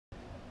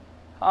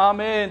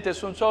Amen. Te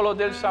sun solo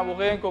del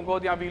saburen con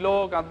God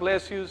Vilo. God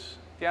bless you.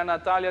 Tia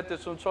Natalia, te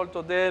sun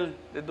solto del,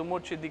 de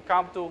dumuci di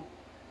camptu.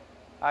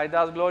 Ai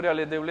das gloria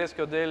le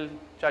deulesco del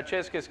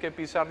chachesques que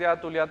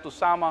pisardiatu liatu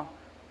sama,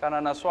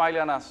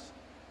 cananasuailanas.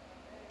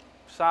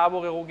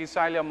 Sabore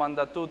rugisailia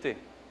mandatute.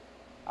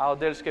 Au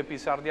dels que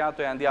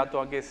pisardiatu e andiatu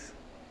agis.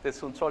 Te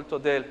sun solto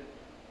del.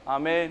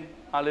 Amen.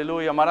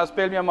 Aleluia. Maras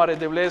pelmia mare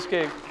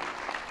deulesque.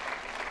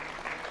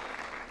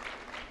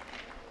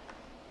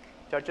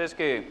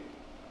 Chachesque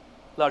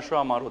la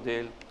shama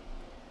rodel.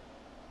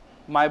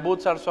 Mai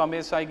buțar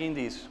soame sai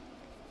gindis.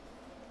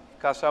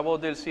 Casavo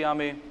del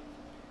siame.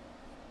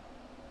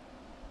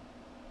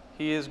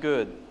 He is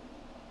good.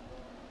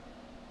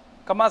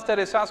 Kamas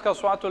teresaska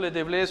soatole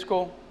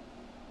devlesco.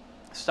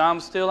 Stam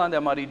still on the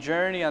Mari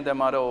journey and the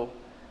Maro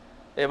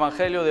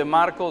Evangelio de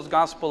Marcos,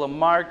 Gospel of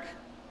Mark.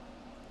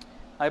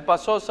 Ai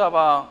pasó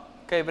sava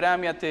que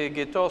vramia te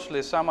getos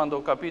le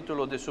samando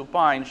capítulo de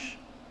supanch.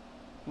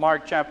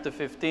 Mark chapter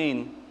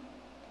 15.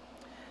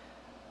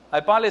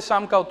 Ai pale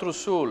sam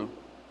cautrusul.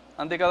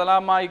 Ande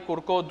kadala mai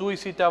kurko dui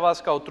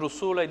sitavas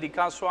cautrusul e di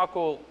caso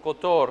ako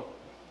kotor.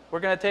 We're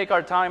going to take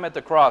our time at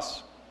the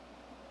cross.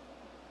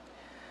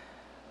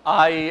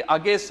 Ai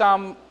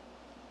agesam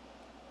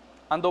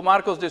ando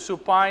Marcos de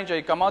supanch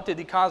ai kamate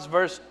di cas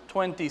verse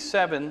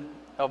 27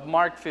 of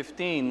Mark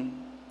 15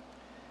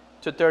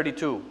 to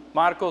 32.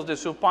 Marcos de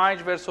supanch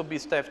verso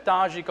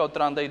bisteftaji ca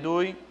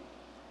 32.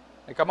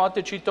 E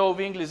kamate citou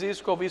vi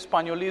inglesisco, vi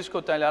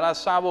españolisco, talará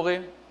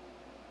sabore.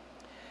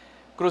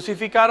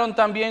 Crucificaron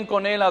también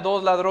con él a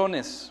dos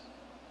ladrones,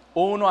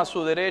 uno a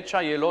su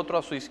derecha y el otro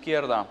a su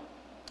izquierda.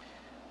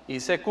 Y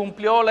se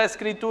cumplió la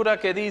escritura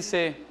que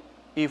dice,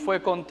 y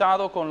fue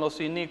contado con los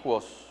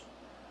inicuos.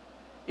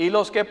 Y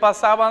los que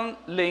pasaban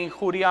le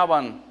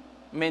injuriaban,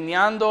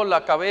 meneando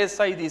la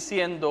cabeza y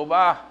diciendo,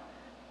 va,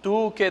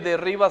 tú que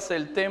derribas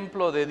el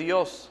templo de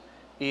Dios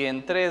y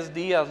en 3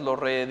 días lo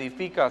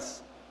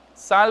reedificas,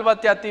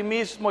 sálvate a ti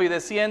mismo y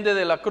desciende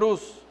de la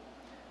cruz.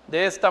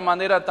 De esta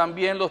manera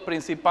también los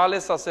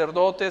principales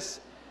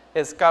sacerdotes,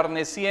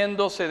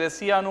 escarneciendo, se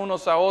decían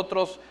unos a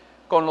otros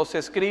con los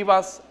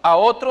escribas, a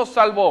otros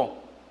salvó,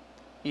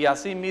 y a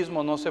sí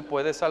mismo no se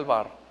puede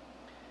salvar.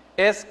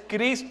 Es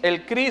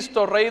el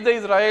Cristo, Rey de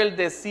Israel,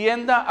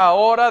 descienda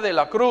ahora de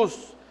la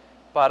cruz,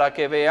 para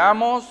que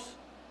veamos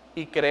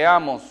y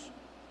creamos.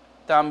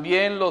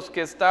 También los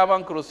que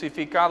estaban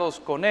crucificados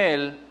con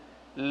él,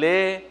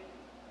 le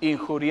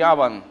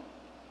injuriaban.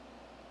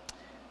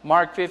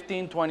 Mark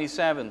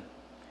 15:27.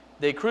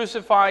 They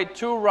crucified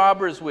 2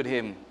 robbers with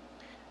him,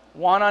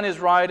 one on his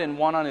right and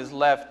one on his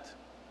left.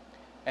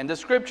 And the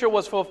scripture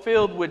was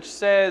fulfilled which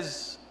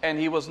says, and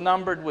he was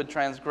numbered with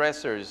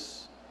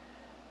transgressors.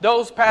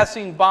 Those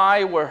passing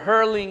by were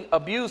hurling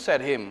abuse at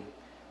him,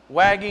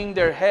 wagging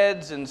their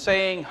heads and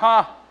saying,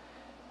 ha,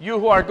 you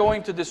who are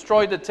going to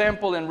destroy the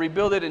temple and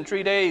rebuild it in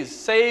 3 days,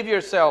 save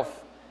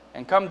yourself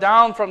and come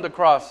down from the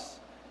cross.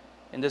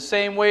 In the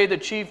same way, the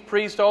chief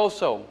priest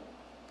also,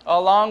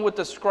 along with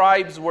the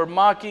scribes, were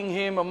mocking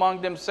him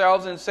among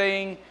themselves and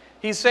saying,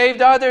 he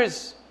saved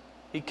others,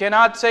 he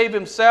cannot save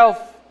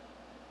himself.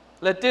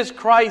 Let this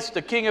Christ,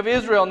 the King of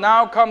Israel,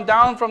 now come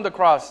down from the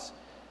cross,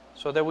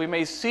 so that we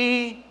may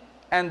see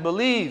and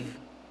believe.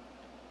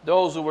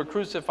 Those who were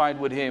crucified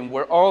with him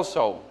were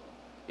also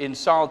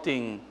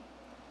insulting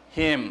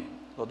him.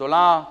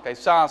 Lodola,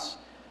 kaisas,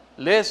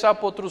 les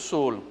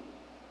apotrusul,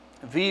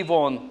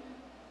 vivon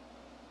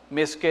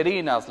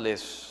mesquerinas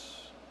les.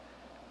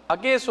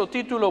 Ageso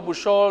titulo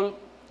bushol,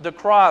 the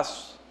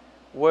cross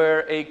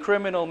where a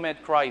criminal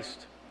met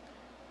Christ.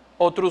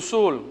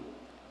 Otrusul,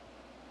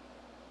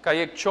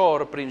 kayek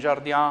chor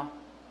prinjardia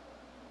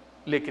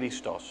le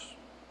Christos.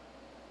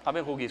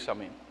 Amen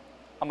hugisamin.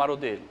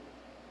 Amarodel.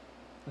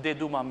 De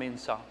duma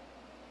mensa.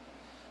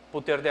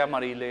 Puter de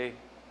amarile,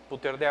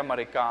 puter de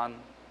american,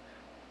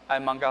 ai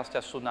mangaste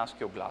a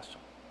sunaske o glaso.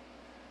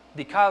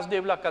 Di cas de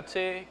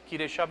vlacace,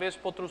 kire chaves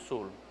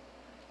potrusul.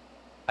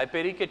 Ai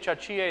periche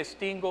chachia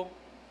estingo,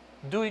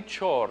 2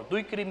 chor,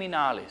 2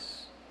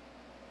 criminales,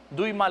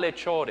 2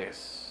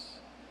 malhechores,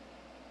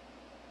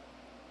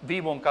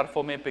 vivon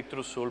carfome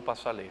pectrusul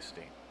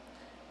pasaleste.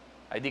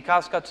 Ai di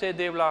cascace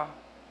devla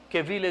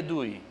che vile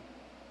 2,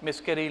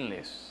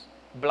 mescherinles,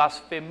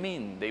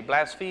 blasfemin, they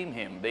blaspheme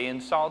him, they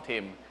insult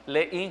him,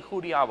 le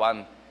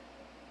injuriaban,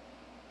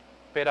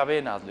 per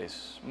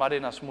avenasles,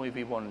 marenas muy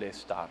vivon le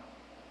estar.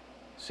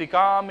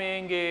 Sicame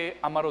enge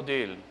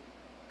amarodel,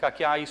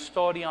 cacia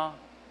historia,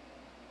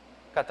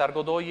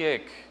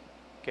 catargodoyek,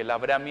 que la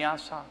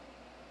bramiasa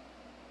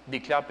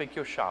di clape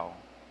chioshao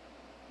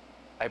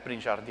ai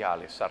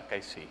prinjardiales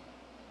sarcaisi.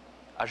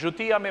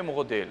 Ajuti a me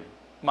model,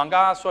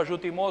 mangaso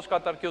ajuti mosca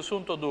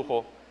tarchiosunto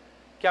dujo,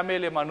 que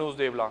amele manus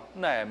debla,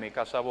 ne me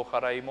casavo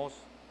jaraimos,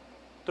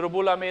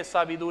 trubulame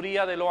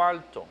sabiduría de lo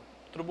alto,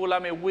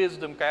 trubulame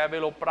wisdom que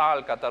avelo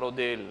pral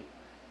catarodel,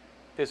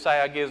 te sai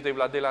ages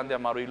debla delande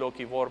amarilo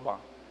ki vorba,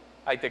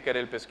 ai te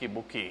querel peschi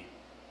buki.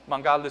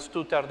 Mangaldes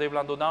tutar de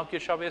blandonau que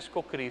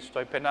chavesco Cristo,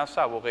 ai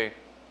penasavo re.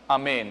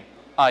 Amen.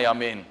 Ay,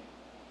 amen.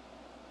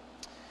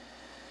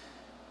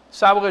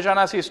 Sabe que já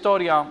nessa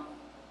história,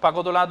 para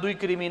godolar dos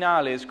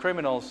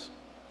criminals,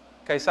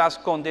 que esas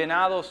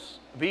condenados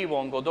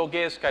vivon,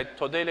 godoges, que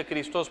todele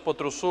Christos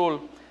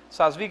potrusul,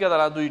 sas viga da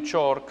la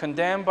duichor,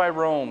 condemned by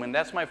Rome, and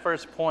that's my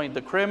first point.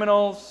 The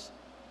criminals,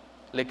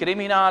 le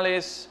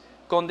criminales,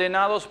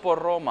 condenados por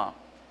Roma.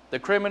 The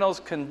criminals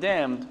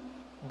condemned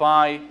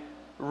by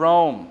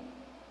Rome.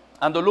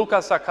 Ando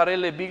Lucas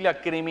sacarele Biblia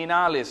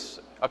criminales,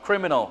 a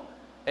criminal,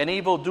 an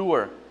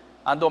evildoer.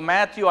 Ando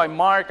Matthew I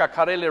Mark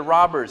sacarele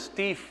robbers,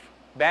 thief,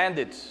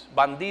 bandits,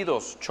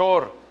 bandidos,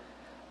 chor.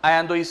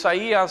 Ando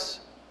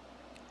Isaías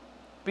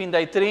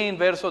Pindaitrin,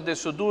 verso de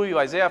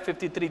Suduyo, Isaiah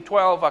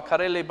 53:12,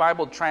 sacarele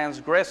Bible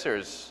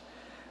transgressors.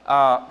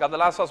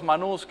 Gadalasas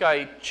manus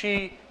kai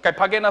chi, kai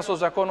pagenas o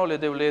zakono le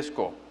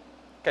deulesco,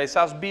 kai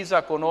sas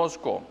bisa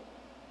conosco.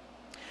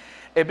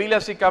 E Biblia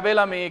si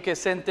cabelame que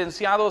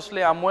sentenciados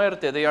le a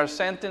muerte, they are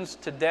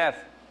sentenced to death.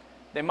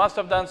 They must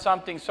have done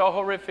something so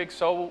horrific,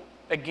 so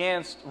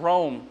against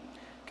Rome,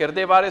 que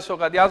de vares o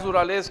gadias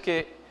durales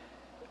que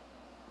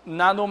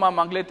nanuma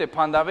manglete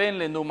pandaven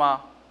le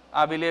numa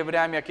abile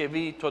vreamia que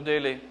vi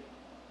todele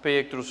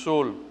pe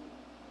ectrusul.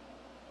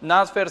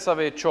 Nas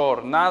versave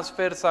chor, nas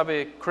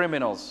versave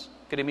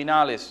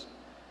criminales,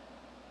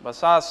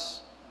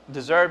 basas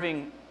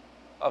deserving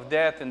of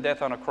death and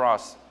death on a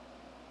cross.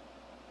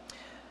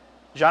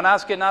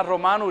 Janas que na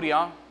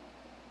Romanuria,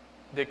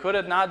 they could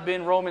have not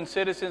been Roman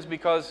citizens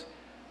because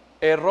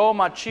e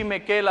Roma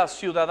chimequela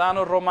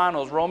ciudadanos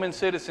romanos, Roman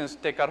citizens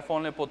te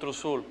carfone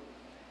potrusul.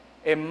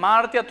 E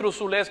Martia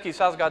trusules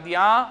quizás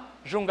gadia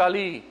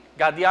jungali,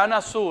 gadiana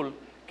azul,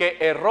 que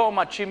e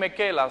Roma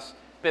chimequelas,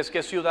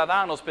 pesque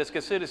ciudadanos,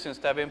 pesque citizens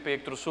te ven pe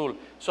trusul.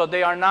 So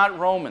they are not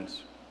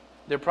Romans.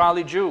 They're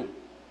probably Jew.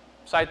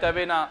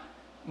 Saitavena,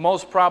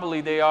 most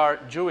probably they are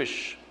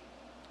Jewish.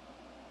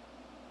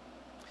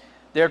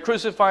 They are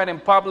crucified in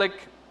public,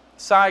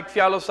 saik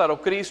fialos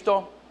aro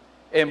Cristo,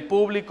 en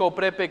público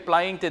prepec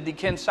plainte di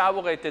quien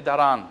saboge te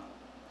darán.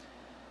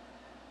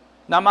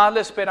 Namás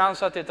la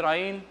esperanza te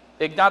traín,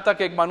 ignata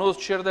que manus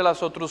chir de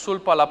las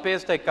otrusul pa la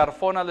peste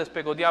carfona les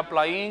pegodia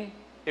plain,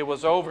 it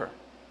was over.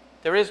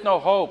 There is no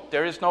hope,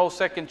 there is no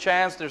second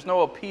chance, there's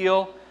no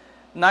appeal.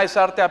 Nais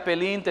arte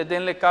apelin, te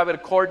denle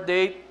caber court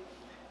date.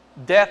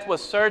 Death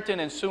was certain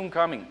and soon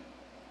coming.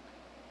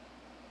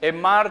 En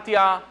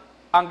martia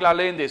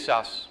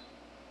anglalendesas.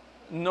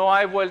 No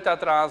hay vuelta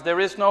atrás. There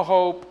is no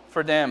hope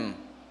for them.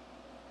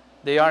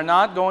 They are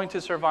not going to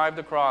survive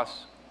the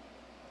cross.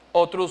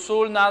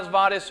 Otrusul nas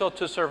vareso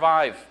to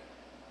survive.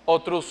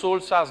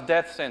 Otrusul sas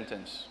death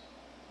sentence.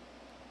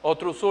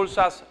 Otrusul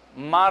sas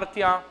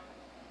martia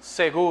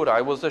segura.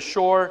 It was a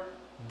sure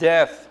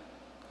death.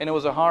 And it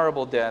was a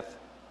horrible death.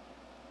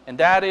 And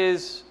that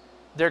is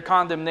their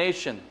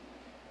condemnation.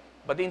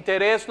 But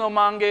interés no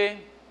mangue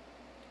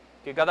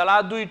que cada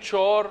lado y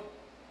chor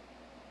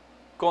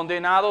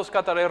condenados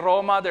catare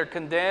Roma, they're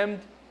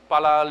condemned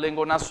para la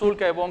lengua azul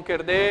que bon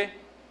querde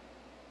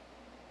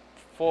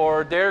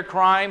for their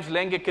crimes,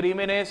 lenge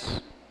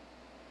crímenes.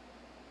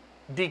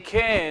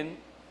 Diquen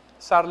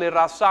sar le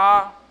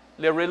raza,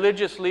 le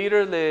religious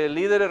leader, le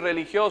líderes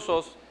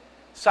religiosos,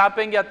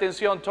 sapen y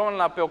atención ton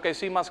la peo que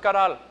si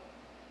mascaral.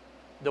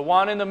 The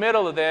one in the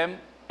middle of them,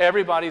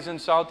 everybody's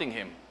insulting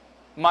him.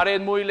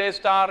 Mared muy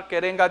lestar,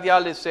 querenga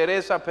diales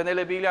cereza,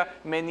 penele Biblia,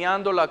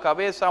 meneando la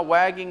cabeza,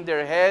 wagging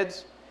their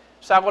heads.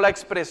 Sago la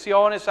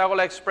expresiones, sago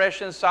la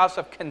expression, sas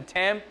of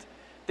contempt,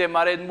 te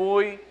mared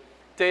muy,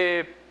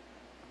 te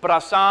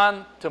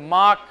prasan, te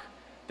mock,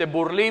 te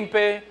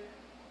burlimpe,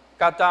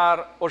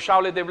 catar o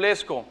shaule de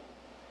blesco.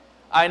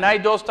 Ainai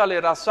dosta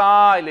le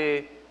raza,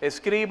 le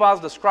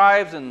escribas, the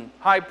scribes and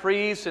high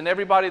priests and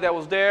everybody that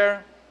was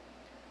there.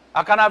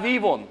 Acana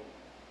vivon,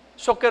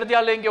 so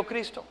kerdia lengio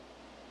Cristo.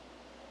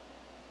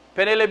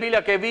 Penele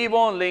Biblia que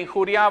vivon, le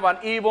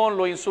injuriaban, ivon,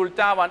 lo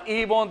insultaban,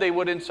 ivon, they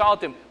would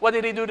insult him. What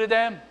did he do to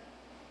them?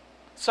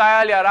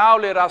 Saya le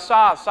arau le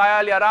raza,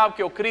 saya le arau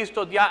que o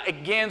Cristo dia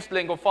against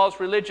lengo false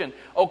religion,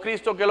 o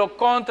Cristo que lo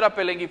contra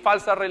pelengi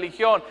falsa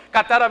religión,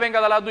 catara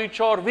venga da lado y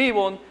chor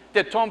vivon,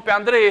 te tompe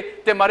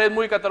André, te mared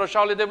muy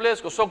cataroshale de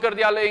blesco, soker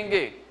dia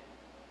lenge,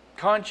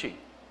 conchi.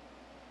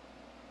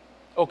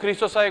 O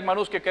Cristo sabe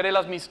manus que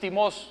querelas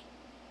mistimos,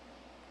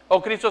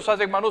 o Cristo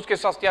sabe manus que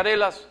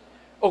sastiarelas,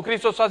 o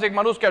Cristo sabe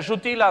manus que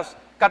ajutilas,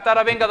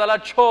 catara venga da la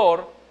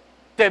chor,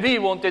 te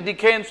vivon, te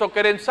diquen so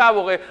queren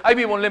saboge, ay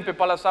vivon lempe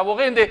para la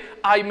sabogende,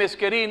 ay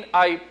mesquerin,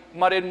 ay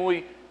maren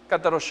muy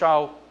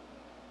cataroshao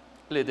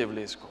le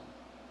deblesco.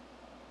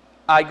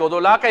 Ay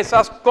godolaca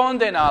esas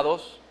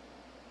condenados,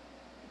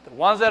 the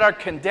ones that are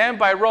condemned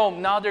by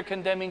Rome, now they're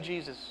condemning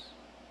Jesus.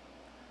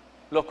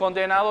 Los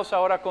condenados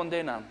ahora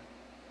condenan.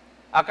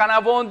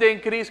 Acanavon de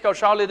incris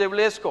caushao le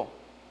deblesco.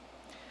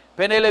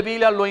 Penele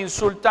Biblia lo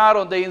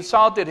insultaron, they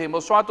insulted him,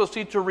 osuato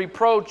si to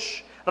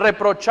reproach,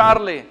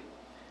 reprocharle,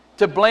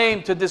 to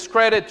blame, to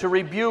discredit, to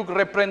rebuke,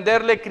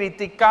 reprenderle,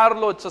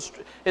 criticarlo.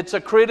 It's a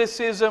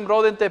criticism,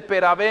 rodente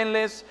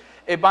peravenles,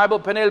 a Bible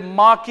penel,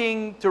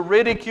 mocking, to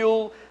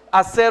ridicule,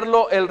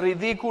 hacerlo el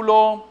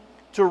ridículo,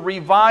 to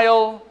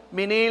revile,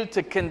 minil,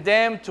 to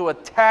condemn, to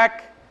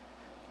attack,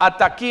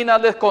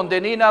 atakinales,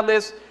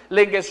 kondeninales,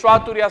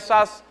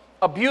 lengeswaturiasas,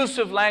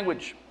 abusive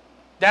language.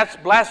 That's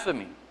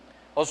blasphemy.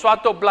 O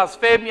swato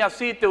blasphemia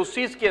si te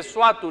usiski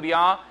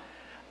swaturia,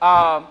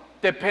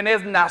 te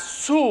penes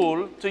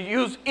nasul, to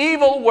use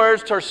evil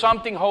words to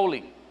something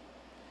holy.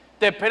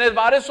 Te penes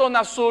vareso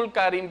nasul,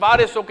 karim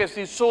vareso que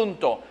si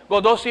sunto,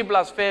 godosi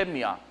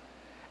blasphemia.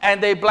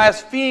 And they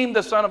blaspheme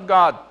the Son of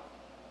God.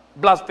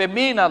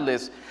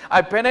 Blasfeminales.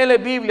 Ai penele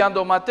Biblia,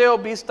 ando Mateo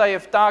vista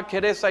efta,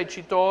 keresa y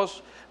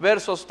chitos,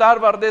 versos star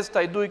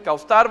vardesta y duica,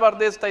 star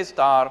vardesta y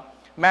star,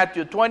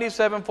 Matthew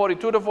 27,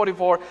 42 to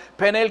 44,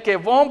 penel que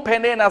von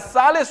penena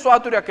sale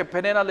suaturia que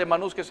penena le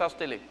manus que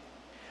sastele.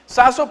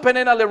 Saso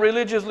penena le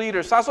religious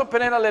leaders, saso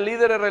penena le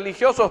líderes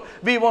religiosos,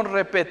 vivon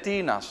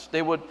repetinas.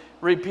 They would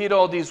repeat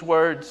all these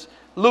words.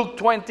 Luke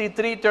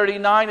 23,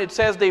 39, it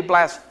says they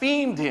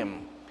blasphemed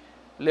him.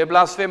 Le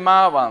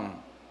blasfemaban.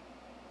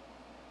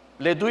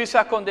 Le duis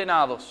a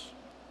condenados.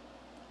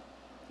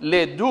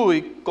 Le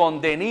dui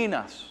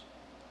condeninas.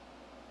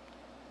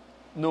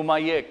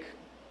 Numayek.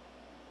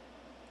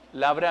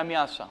 Labre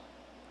amiasa.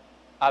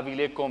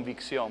 Avile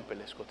convicción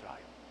peles contrario.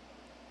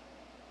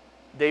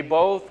 They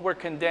both were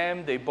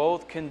condemned. They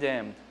both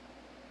condemned.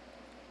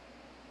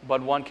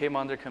 But one came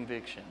under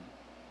conviction.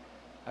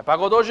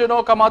 Apagodoje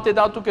no kamate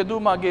datu ke du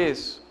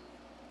mages.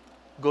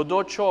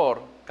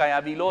 Godochor kai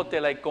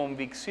avilote la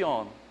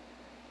convicción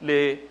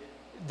le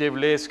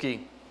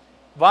devleski.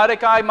 Vare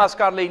kai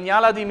maskar le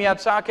inyala di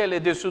miatsake le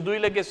desudui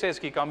le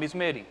geseski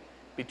kamismeri.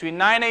 Between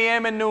 9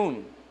 a.m. and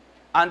noon.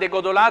 Ande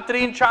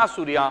godolatri in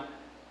chasuria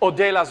o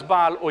de las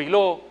bal o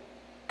ilo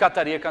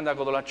katarie kanda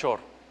godolachor.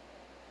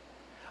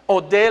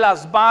 O de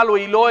las bal o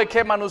ilo e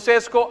ke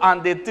manusesco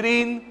ande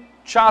trin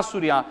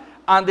chasuria.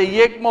 Ande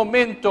yek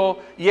momento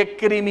yek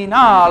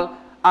criminal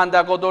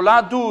anda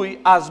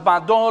godoladui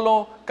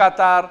asbadolo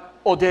katar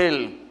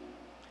odel.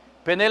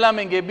 Penela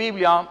menge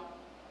Biblia,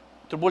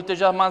 trubulte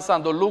já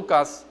mansando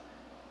Lucas,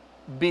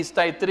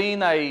 vista e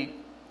trina e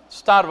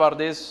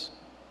starvardes,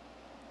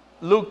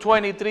 Luke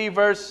 23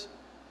 verse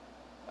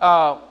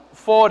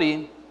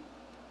 40,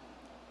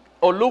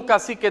 o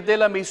Lucas sí que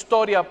dela mi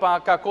historia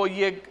pa kako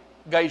yek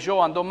gaijo,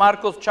 ando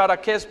Marcos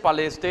charaques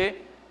paleste,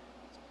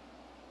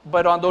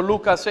 pero ando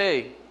Lucas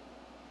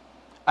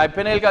Ay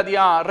penelga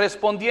dia,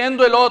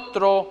 respondiendo el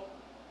otro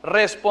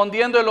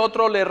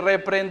le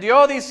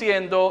reprendió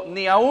diciendo,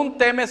 ni aún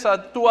temes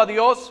tú a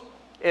Dios,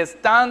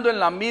 estando en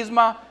la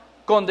misma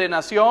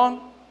condenación.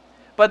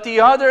 But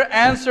the other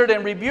answered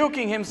and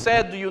rebuking him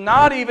said, do you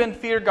not even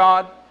fear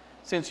God,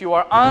 since you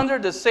are under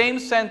the same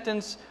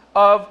sentence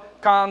of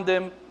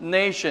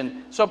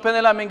condemnation? So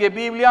penela menge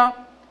Biblia,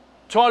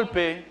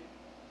 tolpe,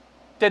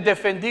 te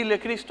defendile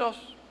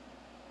Christos.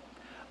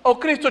 O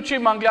Cristo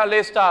chimanglia le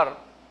estar,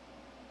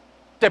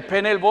 te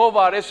penel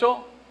bovar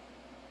eso.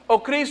 O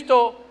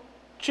Cristo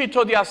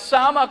chito di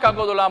asama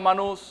kagodo la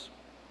manus.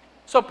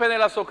 So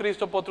penela so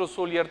Cristo potro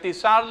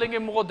suliertisarling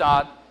in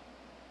modad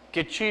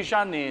que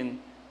chijanin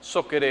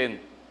so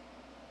keren.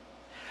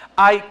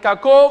 Ai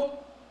kako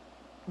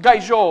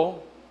gaijo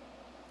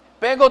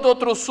pego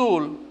dotro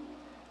sul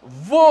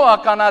voa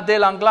cana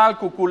del anglal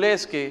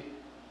cuculeske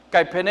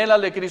kai penela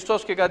le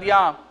Christos que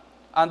gadia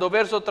ando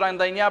verso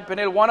 39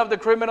 penel one of the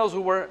criminals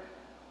who were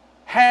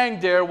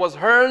hanged there was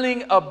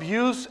hurling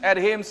abuse at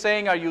him,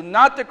 saying, are you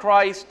not the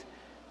Christ?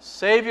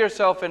 Save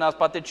yourself and us.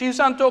 Patechi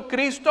santo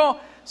Cristo,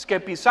 que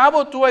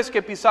pisavo tu es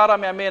que pisara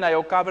me amena,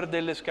 o caber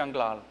del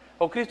escanglal.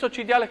 O Cristo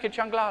chidiales que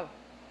changlal.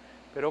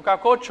 Pero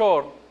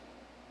cacochor,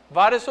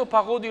 vareso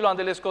pagudilo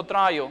ande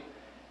l'escotraio,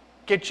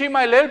 que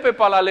chima el elpe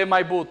pala le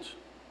maibut.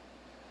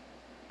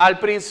 Al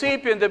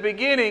principio, in the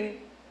beginning,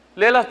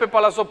 le las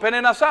pepala so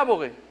penena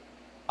saboge.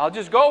 I'll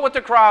just go with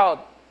the crowd.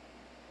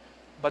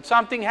 But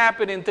something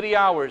happened in 3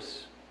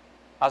 hours.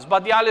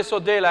 Asbadiales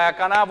odela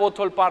akana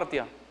votol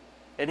partia.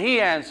 And he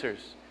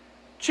answers,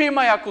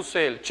 Chimay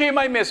akusel,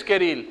 Chimay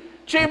meskeril,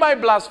 Chimay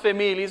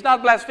blasphemil. He's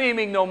not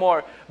blaspheming no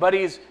more, but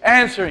he's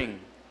answering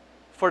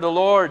for the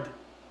Lord.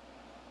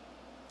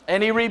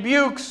 And he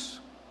rebukes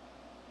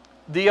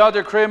the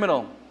other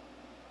criminal.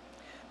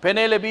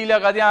 Penele Biblia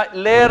gadia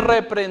le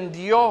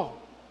reprendió,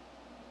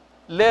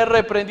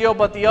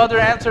 but the other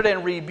answered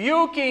and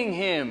rebuking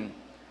him.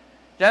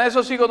 Ya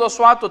eso sigo do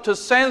suato, to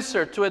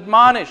censor, to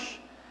admonish,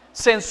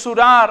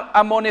 censurar,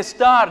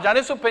 amonestar. Ya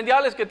eso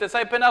pendiales que te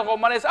sai penas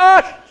romanes.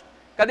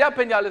 Cadia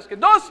pendiales que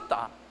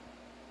dosta,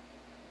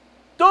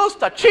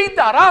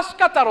 chita,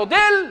 rasca,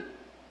 tarodel,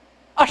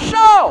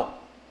 ashao.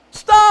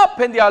 Stop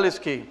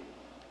pendiales que.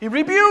 He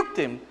rebuked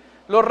him,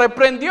 lo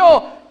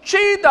reprendió.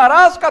 Chita,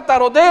 rasca,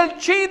 tarodel,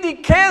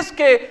 chidi, kes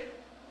que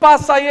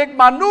pasayek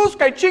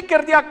manusca y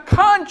chiker dia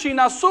canchin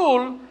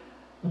azul,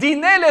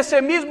 dinele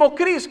ese mismo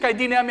crisca y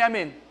dine a mi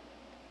amen.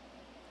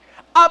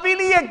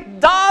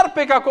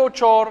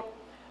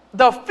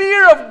 The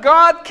fear of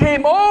God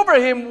came over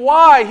him.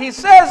 Why? He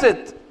says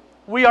it.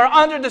 We are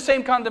under the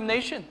same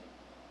condemnation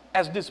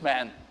as this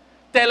man.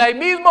 Te la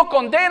mismo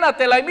condena,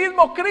 te la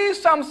mismo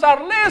crisam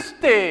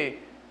sarleste.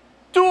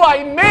 Tu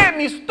aime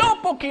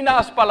misto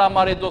poquinas pa la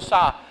mare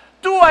dosa.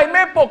 Tu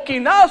aime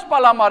poquinas pa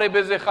la mare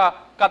bezeja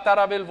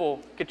katara belvo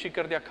ke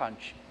chikerdia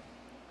kanchi.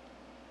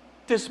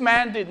 This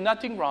man did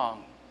nothing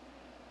wrong.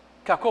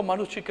 Kako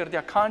manu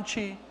chikerdia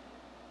kanchi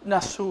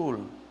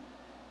nasul.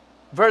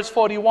 Verse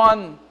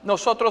 41,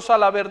 nosotros a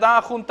la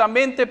verdad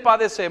justamente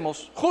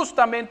padecemos,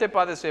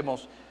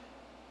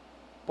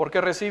 porque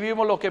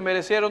recibimos lo que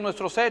merecieron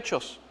nuestros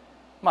hechos,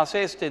 mas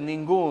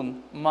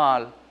ningún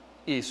mal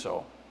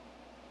hizo.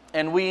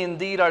 And we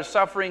indeed are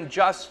suffering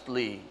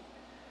justly,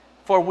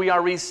 for we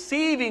are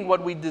receiving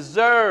what we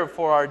deserve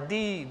for our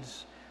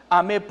deeds.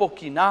 Ame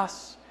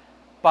pokinas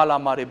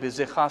palamare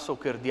bezejaso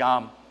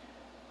kerdiam.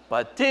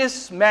 But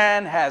this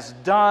man has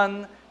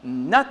done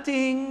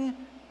nothing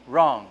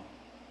wrong.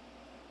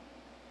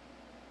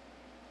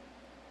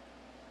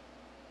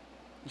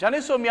 Ya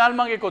neso mi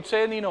alma que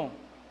kotseni no.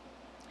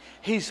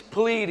 He's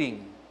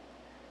pleading.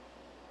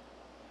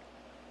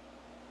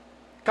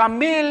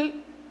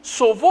 Camil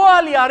sovo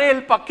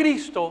aliarel pa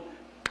Cristo,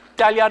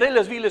 te aliarel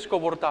les viles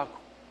cobortaco.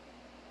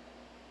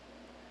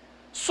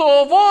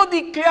 Sovo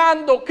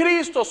dicleando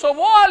Cristo,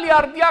 sovo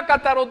aliar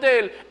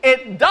diacatarodel,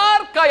 et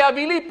dar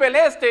cayabili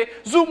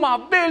peleste,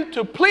 zumabel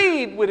to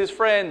plead with his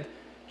friend.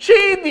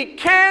 Chi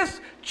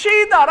diques,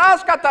 chi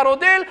darás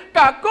catarodel,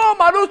 kako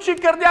maruchi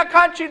kerdia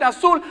kanchin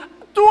azul.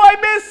 Tu ai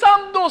me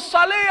sam do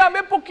salea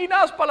me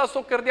poquinas pa la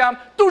sokerdiam.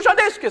 Tu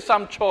jades que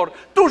sam chor,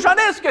 tu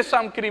jades que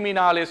sam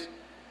criminales.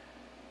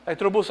 Ai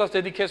trobusas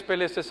de dices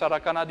peleste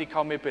saracana di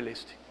kaume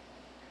peleste.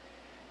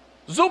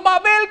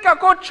 Zubabel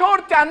kako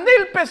chor te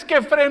anil pes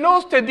que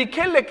frenoste di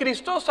kelle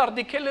Christos ar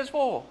di kelles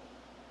vo.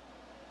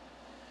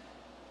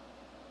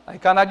 Ai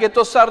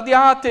canageto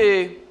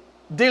sardiate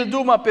del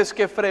duma pes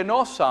que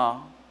frenosa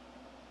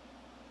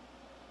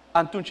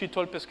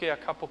antuncitol pes que a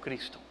capo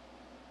Cristo.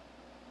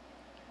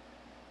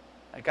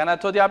 Ai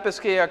canato di apes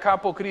che a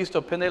capo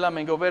Cristo penela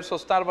mengo verso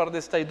starvar de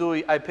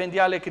staidui ai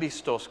pendiale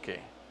Christos che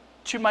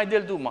ci mai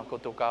del duma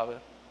cotocaver.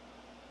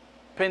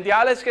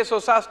 Pendiales que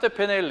sosaste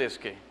peneles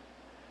que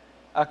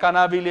a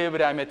canavi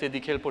liebre ai mete di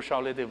quel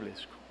pochaule de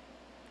blesco.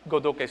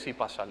 Godo que si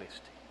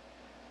pasaleste.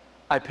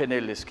 Ai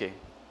peneles que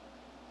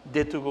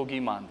de tu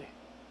gogimande.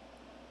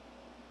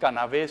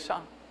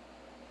 Canavesa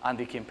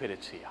andi quien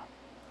perecía.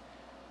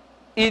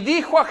 Y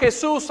dijo a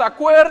Jesús,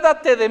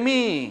 acuérdate de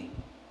mí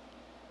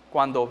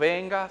cuando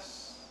vengas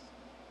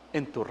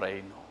en tu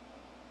reino.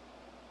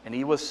 And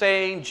he was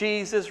saying,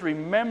 Jesus,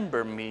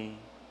 remember me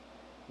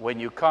when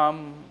you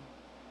come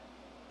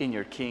in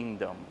your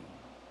kingdom.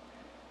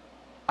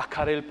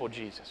 Akarel po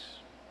Jesus.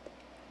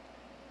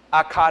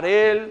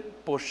 Akarel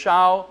po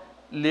shao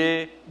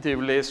le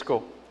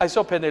deblesco. Ay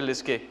so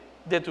peneles que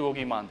de tu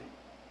ogimande.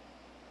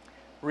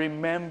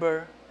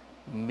 Remember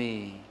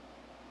me.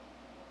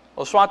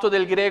 O suato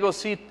del griego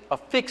sit a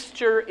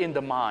fixture in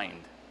the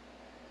mind.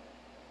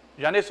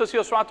 Ya en eso si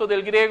o suato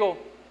del griego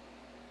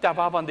te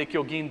avaban de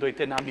kiogindo y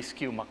te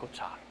nabisquiu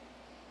macochar.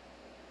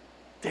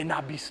 Te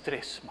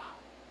nabistresma.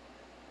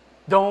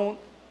 Don't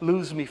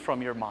lose me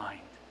from your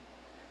mind.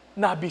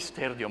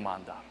 Nabister dio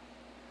mandar.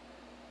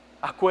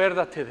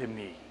 Acuérdate de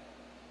mí.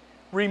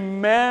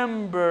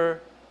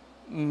 Remember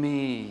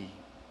me.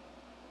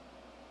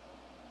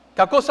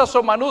 ¿Qué cosas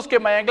son manus que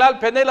mayanglal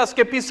penelas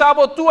que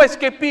pisabo tú es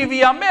que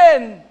pivi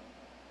amén?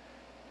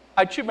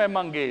 Achime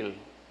mangel.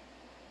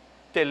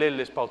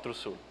 Teleles pa otro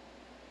sul.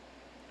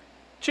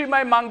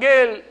 Chimay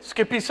mangel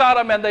que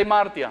pisara me andai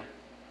martia.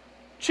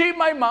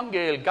 Chimay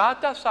mangel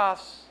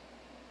gatasas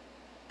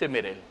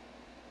temerel.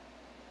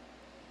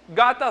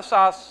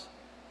 Gatasas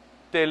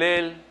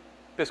telel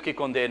pesque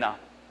condena.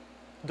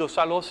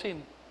 Dosalosin.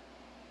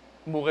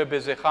 Mure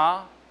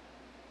bezeja.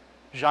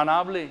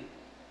 Janable.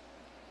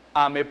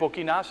 Ame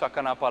poquinas a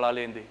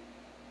canapalalende.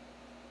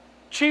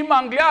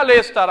 Chimangliale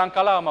estaran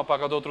calama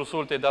para otro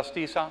sulte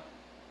dastisa.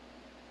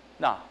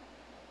 Na.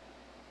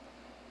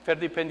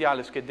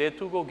 Ferdipendiales que de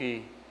tu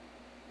gogi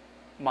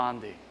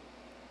mande.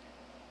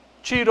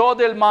 Chiro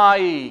del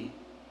mai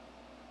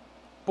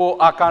po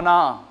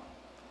akana.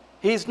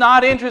 He's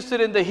not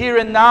interested in the here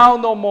and now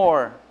no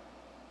more.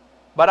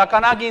 But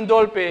akana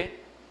gindolpe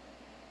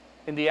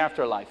in the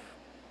afterlife.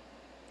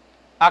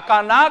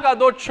 Akana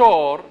gado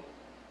chor.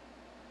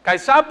 Kai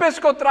sapes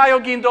ko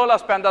trayo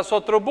gindolas pe anda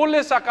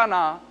sotrobules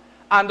akana.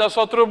 Anda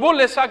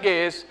sotrobules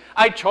ages.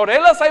 Ay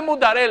chorelas ay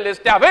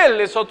mudareles. Te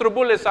abeles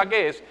sotrobules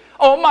ages.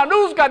 O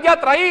manus gadia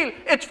trail,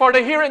 it's for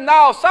the here and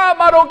now. Sa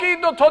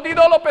marogindo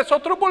todidolo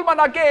pesotrubul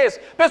manages,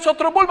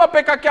 pesotrubul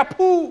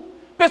mapekakiapu,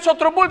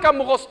 pesotrubul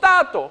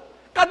kamugostato.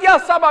 Gadia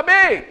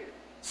sababe,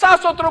 sa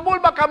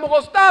sotrubul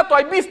makamugostato,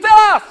 ay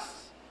vistas.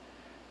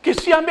 Que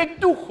si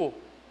amektujo,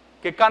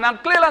 que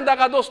cananclelan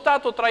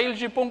dagadostato trail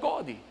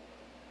jipongodi.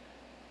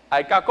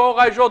 Ay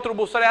kakoga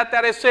jotrubusare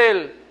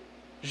ateresel,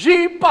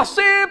 ji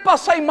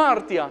pasay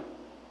martia,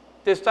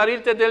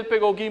 testarirte del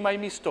pegogima y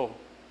misto.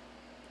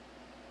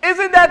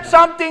 Isn't that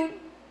something?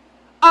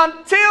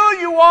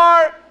 Until you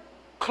are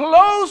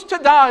close to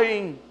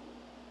dying,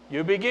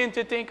 you begin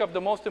to think of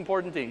the most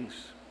important things.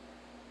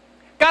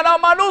 Cada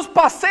manus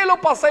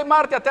paselo pasay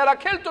Marte até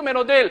aquel tu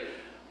menodel.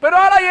 Pero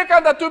ahora ya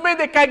cuando tu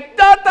mente que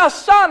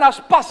datas sanas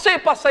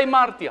pasay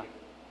Marte.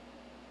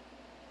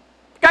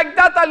 Que Kijk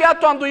data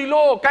liato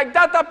anduilo, kijk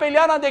data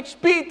peliana de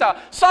expita,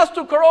 sas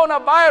tu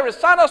coronavirus,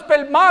 sanas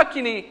pel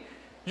machini,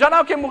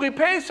 janau que muri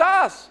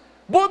pensas,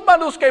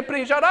 budmanus que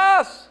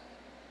prinjarás.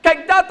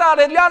 Kijk data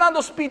areliana de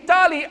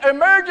hospitali,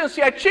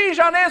 emergency, achi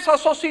janesa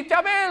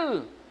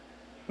societavel.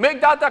 Meg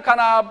data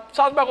kana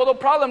sas bagodo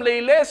problem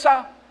le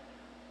ilesa.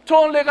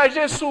 Ton le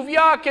gaje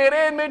suvia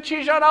querer me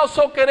chi janau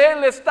so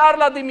querer le star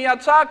la di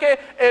miatsake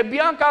e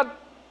bianca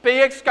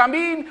peyex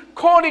camin,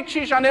 conic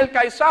chi janel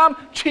kaisam,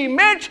 chi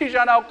me chi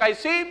janau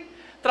kaisim,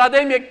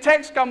 tradem ek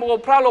text como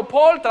pralo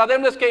pol,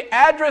 tradem les que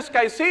address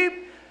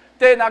kaisim,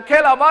 te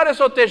naquela vares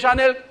o te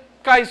janel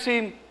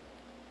kaisim.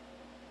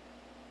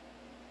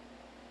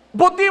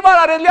 Botiva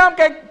la reliam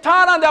que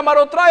tanan de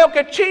amarotrayo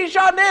que chi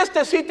janes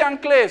te site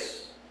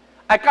ancles.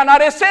 A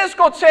canareses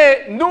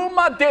se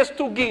numa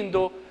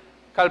destugindo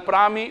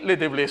calprami le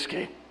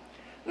devleske.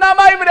 Na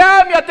mai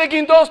vreau mi te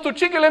gindos tu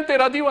chikelem te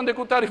radio ande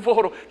cutari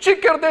foro.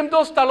 Chikerdem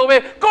dos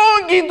talove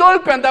con gindol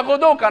pe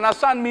andagodo kana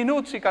san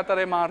minuti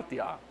catare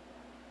martia.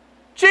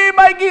 Ci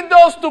mai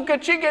gindos tu che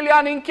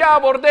chikelian in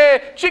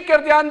chiaborde,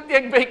 chikerdian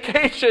ek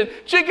vacation,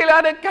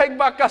 chikelian ek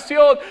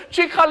vacacion,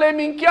 chikalem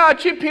in chia,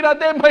 chi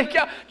piradem mai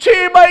chia,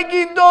 ci mai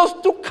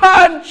gindos tu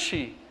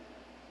canci.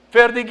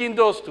 Verdi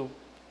gindos tu.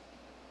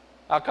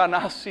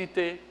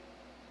 Akanasite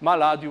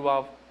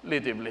maladiuav le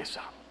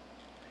deblesa.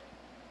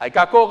 Ai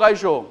kako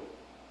gaijo.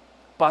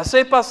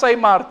 Pasai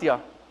martia.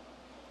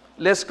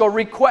 Les ko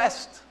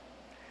request.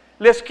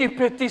 Les ki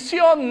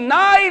petición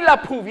nai la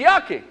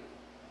puviake.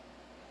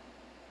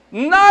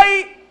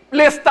 Nai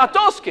les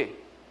statoske.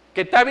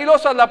 Que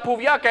tabilosa la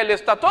puviake el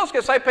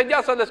statoske sai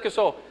pediasa les que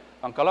so.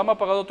 Ankalama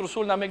pagado otro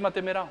sul na megma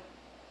temera.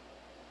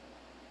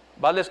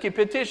 But les ki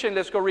petition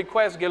les ko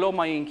request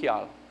geloma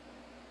inkial.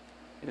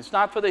 It's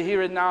not for the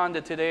here and now and the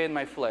today in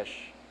my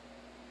flesh.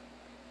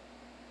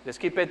 Les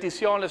ki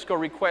petición les ko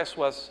request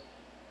was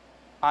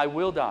I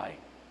will die.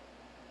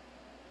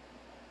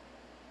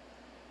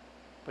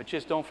 But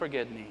just don't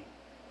forget me.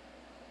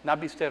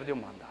 Nabister de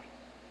mandar.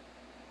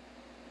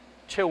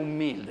 Che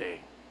humilde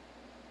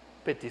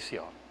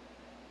petición.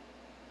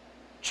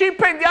 Ci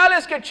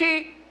pendiales que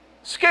ci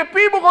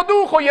skepimu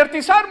godujo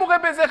yertizarmu que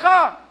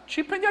bezeja.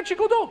 Ci pendia ci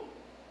godo.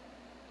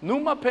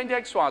 Numa pendia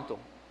exuato.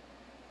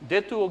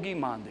 De tu ogi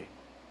mande.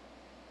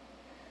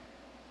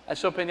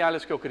 Eso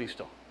pendiales que o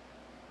Cristo.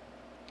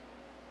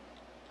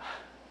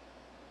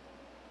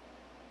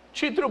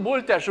 Ci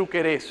trubulte a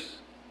juqueres.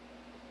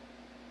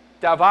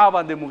 Te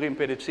avaban de murim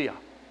pereția.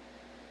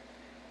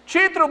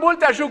 Ce trubul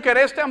te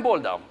ajuqueres te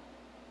amboldau?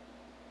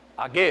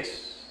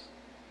 Ages,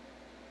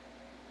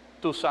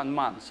 tu san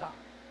mansa,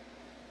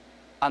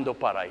 ando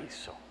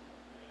paraíso.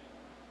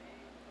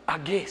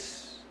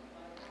 Ages.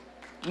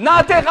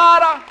 Na te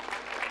gara,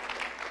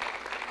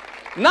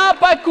 na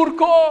pa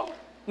curco,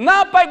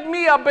 na pa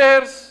mia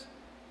bers,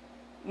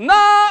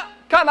 na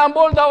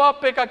canamboldau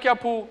pe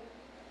cachiapu,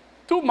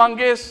 tu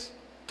manges.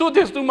 Tu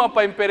desduma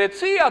pa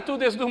impereția, tu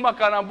desduma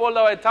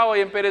carambola e tau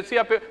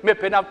impereția, me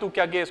penap tu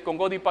que ages, con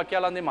godi pa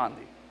chiala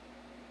nemandi.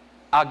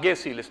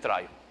 Ages il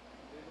estraio.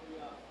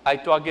 Ai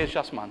tu ages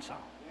jasmansa.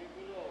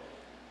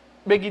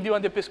 Me gidiu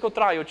ande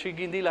pescotraio, ci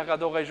gindi la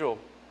gadoga jo.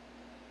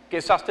 Que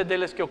saste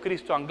deles que o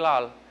Cristo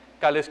anglal,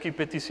 cales ki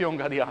petición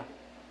gadia.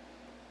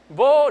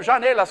 Vo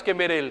janelas que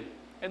merel,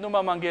 e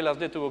numa mangelas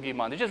de tu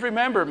gimandi. Just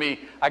remember me.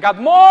 I got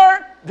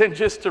more than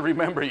just to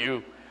remember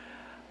you.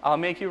 I'll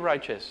make you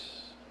righteous.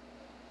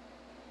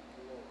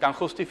 Can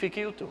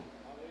justifiquiu tu.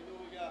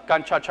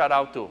 Can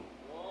chacharau tu.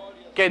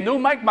 Que nu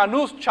maik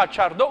manus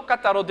chachardo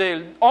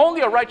catarodel.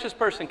 Only a righteous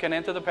person can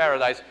enter the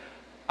paradise.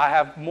 I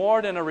have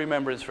more than a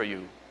remembrance for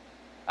you.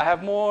 I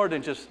have more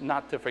than just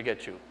not to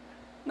forget you.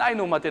 Nai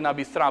nu mate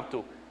nabistrab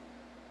tu.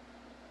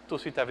 Tu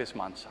si te ves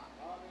mansa.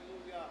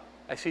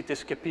 Ai si te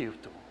skepiu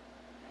tu.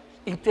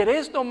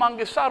 Interes no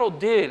mangesaro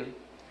del.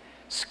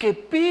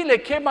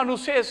 Skepile que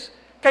manuses.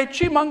 Kai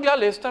chi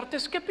manglales te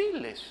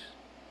skepiles.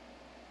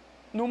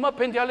 Numa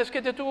pendiales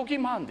que te tuvo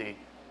mandi.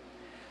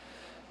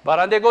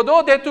 Barande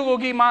godo de tuvo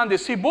mandi.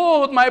 Si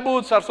bud mai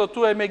bud sarso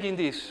tu e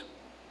megindis.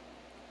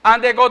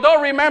 Ande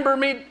godo remember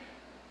me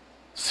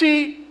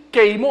si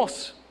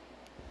queimos.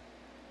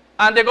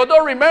 Ande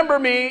godo remember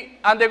me.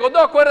 Ande godo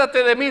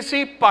acuérdate de mí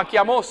si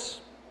paquiamos.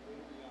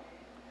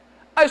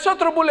 Hay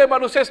otro bule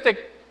manuses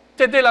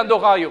te delando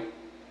gallo.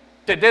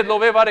 Te lo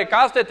ve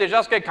varecaste, te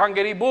jas que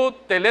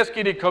kangeribut, te les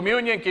kiri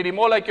communion, kiri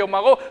mola que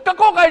omago,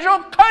 kako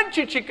gajo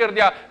kanchi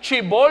chikerdia,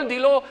 chi bol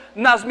dilo,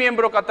 nas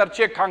miembro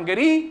katarche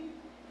kangeri,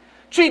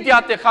 chi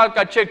dia te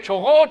halka chek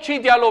chogo, chi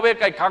dia lo ve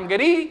kai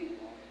kangeri.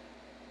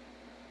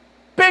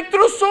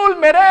 Petrusul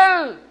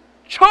merel,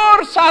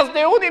 chorsas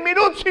de un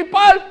minut si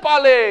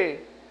palpale,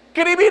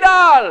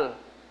 criminal.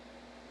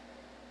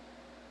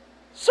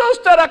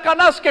 Sostera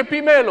canas que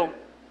pimelo,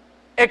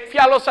 ek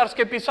fialos ars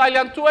que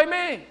pisalian tu ai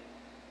me.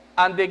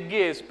 Ande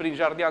ghes prin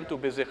jardian tu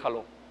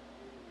bezehalo.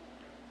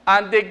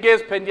 Ande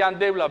ghes pendian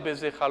debla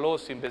bezehalo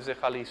sin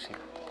bezehalisim.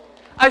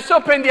 Ai so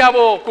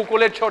pendiavo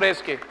cucule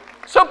choresche.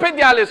 So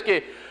pendiales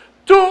que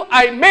tu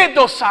ai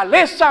medo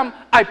salesam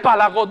ai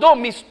palagodo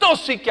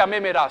mistosi que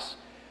amemeras.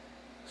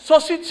 So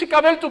si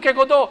kabel tu ke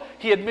godo,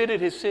 he admitted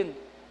his sin.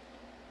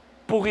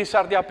 Puri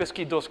sardia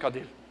peskidos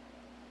kadil.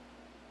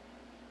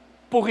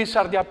 Puri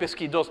sardia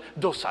peskidos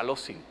dos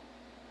alosim.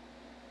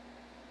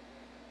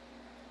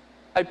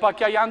 Ay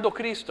pakiayando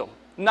Cristo.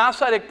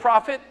 Nazarek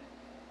prophet,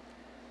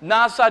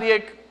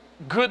 Nazarek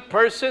good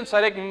person,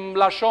 sarek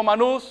lasho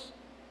manus.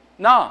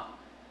 No.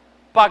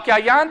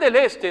 Pakiayande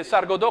leste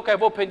sargodo ka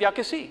evo pendia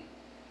que si.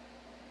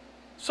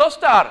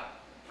 Sostar.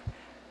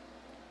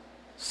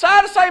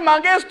 Sarsai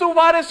manges tu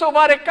vare so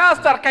vare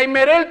castar kai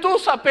merel tu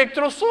sa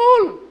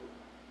pectrosul.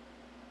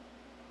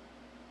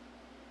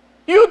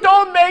 You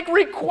don't make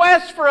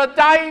requests from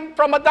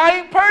a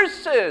dying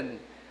person.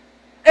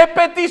 E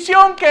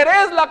petición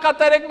querés la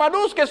catarec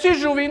manus que si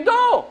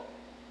juvindo.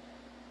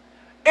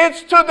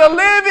 It's to the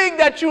living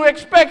that you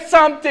expect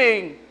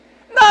something,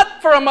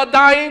 not from a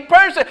dying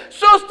person.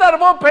 Sostar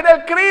vo per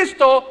el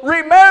Cristo,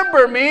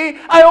 remember me.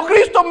 Ayo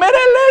Cristo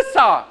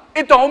merelesa.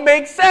 It don't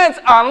make sense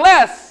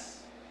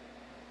unless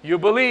you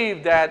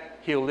believe that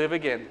he'll live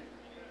again.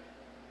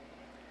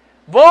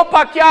 Vo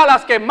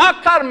paquialas que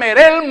macar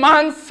merel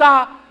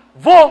mansa,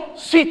 vo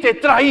si te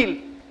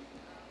trail.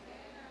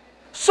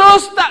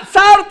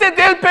 Sarte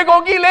del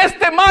pegogil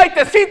este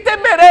maite, si te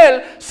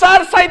merel,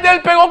 sarsai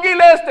del pegogil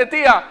este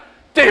tía,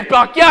 te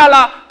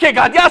paquiala que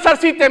gadiasar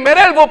si te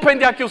merel vo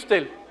pendia que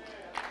usted.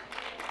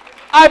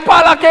 Ay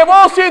para que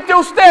vos si te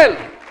usted.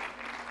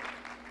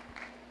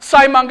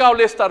 Sai mangau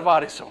lestar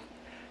vareso.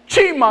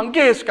 Chi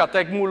mangesca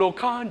tec mulo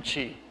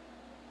canci.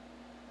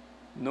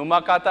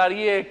 Numa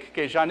catariec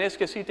que janes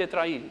que si te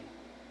trail.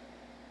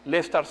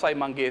 Lestar sai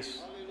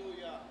manges.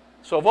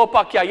 So vo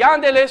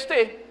paquiayande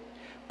leste.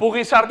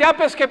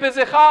 Purisardiapes que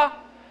peseja.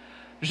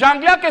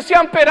 Janglia que si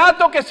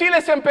amperato que si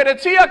les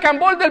emperecía.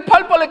 Cambol del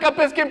palpo le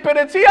capes que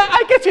emperecía.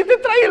 Ay que si te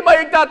trail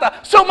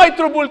maigdata. So mai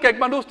trubul que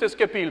manustes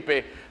que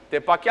pilpe.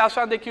 Te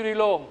paquiasan de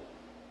curilo.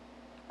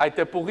 Ay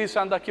te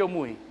purisan da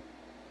kiomui.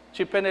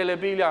 Chipene le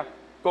Biblia.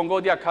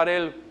 Congodia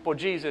Karel for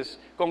Jesus.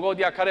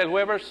 Congodia Karel.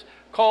 Whoever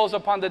calls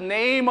upon the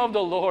name of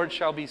the Lord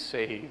shall be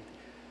saved.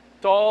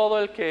 Todo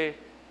el que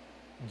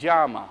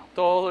llama,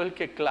 todo el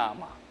que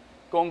clama.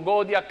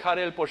 Congodia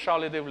Karel por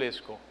Charles de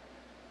Blesco.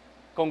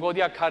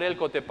 Congodia Karel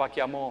ko te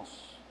paquiamos.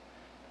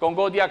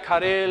 Congodia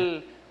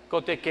Karel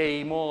ko te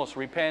queimos.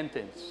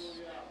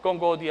 Repentance.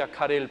 Congodia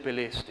Karel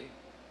peleste.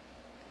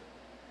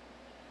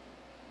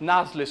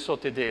 Nasles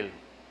sotedel.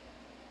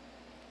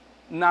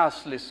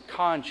 Nasles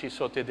canchi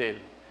sotedel.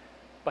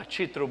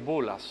 Bachitro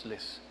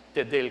bulasles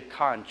te del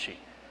canchi,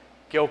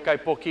 que o cai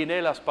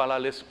poquinelas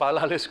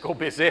palales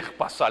cobezej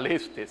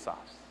pasaleste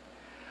sas.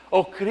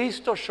 O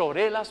Cristo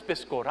chorelas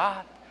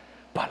pescorat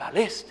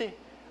palaleste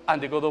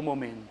andegodo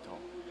momento.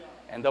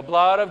 And the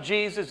blood of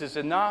Jesus is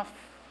enough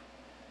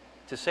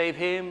to save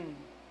him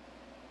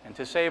and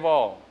to save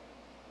all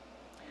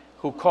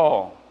who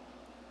call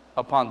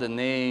upon the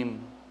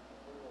name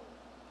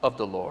of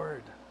the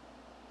Lord.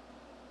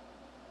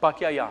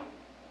 Pakiaya.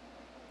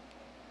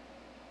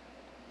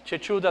 Ce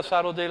ciuda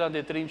sarodela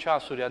de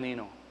trinceasuri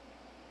anino.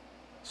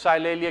 Sai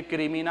lelie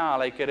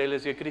criminal ai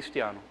quereles e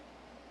cristiano.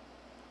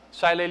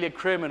 Sai lelie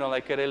criminal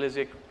ai quereles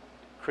e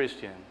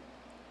Christian.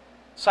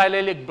 Sai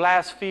lelie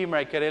blasphemer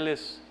ai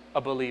quereles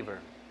a believer.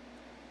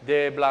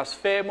 De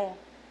blasfemo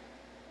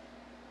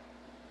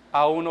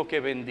a uno que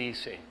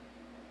bendice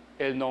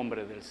el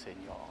nombre del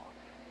Señor.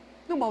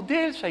 No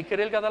model sai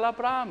querel gadala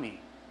prami.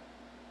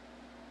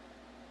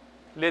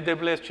 Le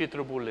debles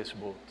citrubules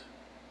but.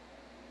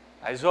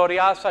 Ai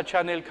zoriasa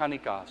chanel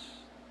canicas,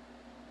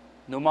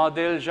 numa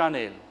del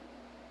janel,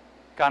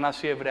 cana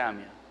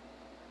sievreamia,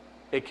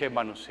 e che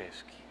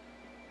manuseski.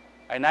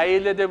 Ai na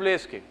ile de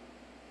bleske,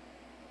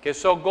 che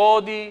so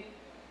godi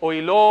o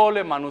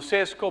ilole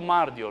manusesco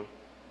mardiol,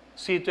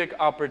 sitek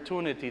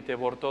opportunity te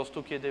vortos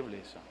tu che de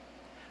blesa.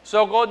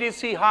 So godi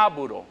si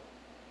haburo,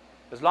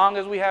 as long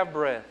as we have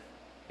breath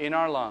in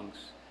our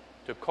lungs,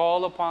 to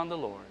call upon the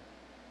Lord,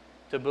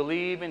 to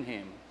believe in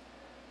him,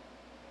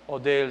 o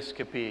del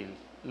skepil,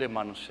 le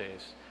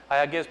manuses. Ai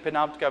ages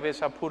penapt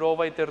cabeza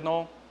purova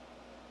eterno,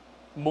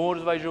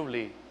 murs vai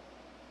juvli.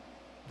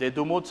 De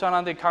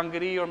dumutsanan de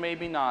kangri or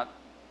maybe not.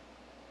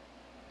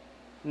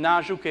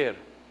 Na juker.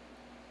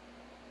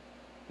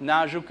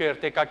 Na juker.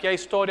 Te caquia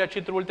historia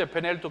citrul te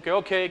penel tu que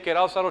ok, que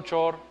erau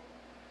sarochor,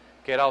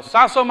 que erau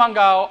saso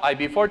mangao, ai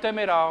before te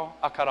merau,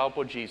 a carau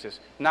por Jesus.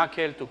 Na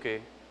quel tu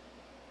que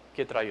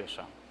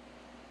traiosa.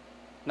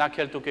 Na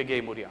quel tu que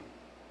gay murian.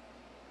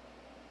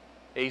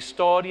 E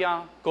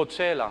historia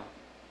cocela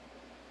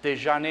de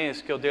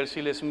Janés que o del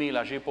siles mil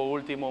allí por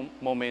último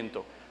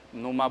momento.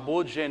 Numa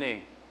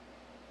budgene,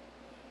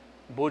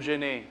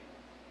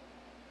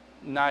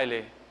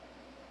 naile,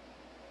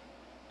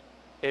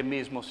 e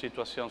mismo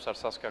situación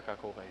sarsasca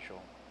cacoba y yo.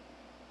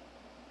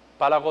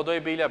 Para godoy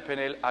bilia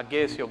penel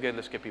agesio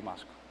geles que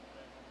pimasco.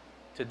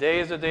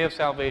 Today is the day of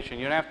salvation.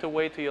 You don't have to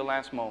wait till your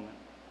last moment.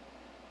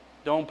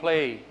 Don't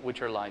play with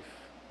your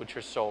life, with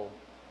your soul.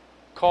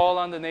 Call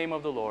on the name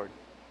of the Lord.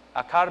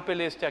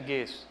 Acarpeles te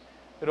ages.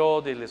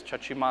 Rodeles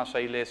chachimasa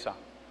ilesa,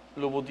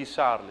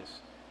 lubudisarles,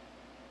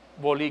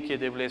 bolique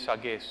de bles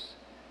ages,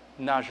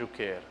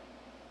 najuker,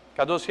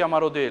 Cada se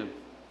amaro del.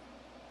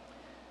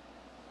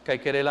 Que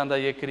querer andar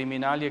y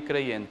criminal y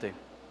creyente.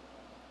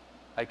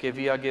 Hay que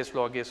via ges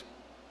lo ages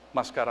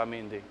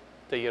mascaramente.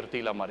 Te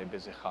yerti la mare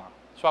bezeja.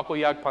 Suaco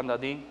yak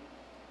pandadi.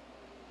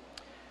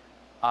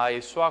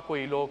 Ai suaco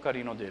ilo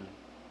carino del.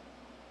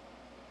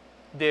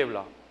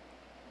 Devla.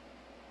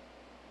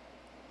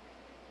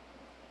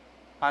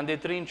 Ande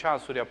trin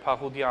chasuria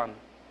pahudian.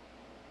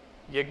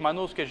 Yek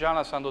manus que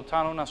jana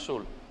sandotano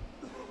nasul.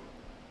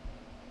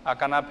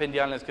 Acana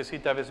pendianes que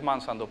sita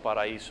vesman sando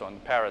paraíso in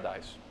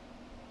paradise.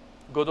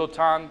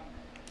 Godotan,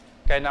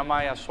 kay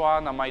namay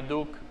aswa, namay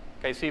duk,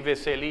 kay si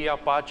veselia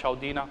pa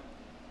chaudina.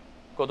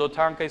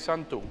 Godotan kay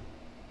santu.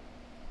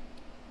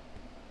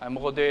 Ay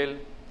model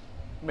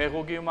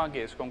merugi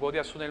umages con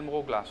godia sunel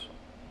mo glaso.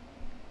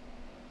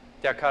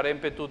 Te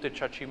acarempe tu te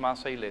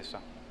chachimasa ilesa.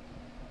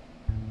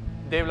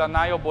 Devla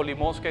nayo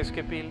bolimos que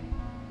esquepil.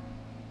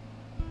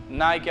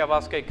 Nai que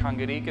avasca y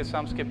cangeri que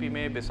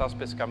samskepime besas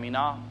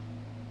pescamina.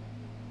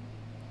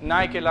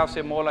 Nai que la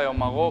semola o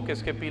mago que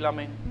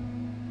esquepilame.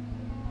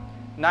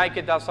 Nai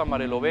que das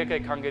amarelove que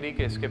cangeri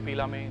que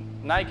esquepilame.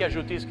 Nai que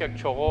ajutis que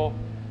choro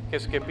que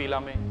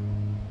esquepilame.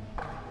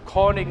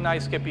 Konig na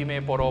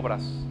esquepime por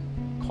obras.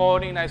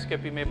 Konig na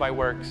esquepime by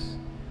works.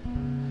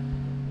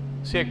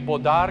 Si ek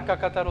bodar ka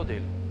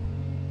katarodil.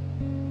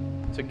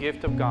 It's a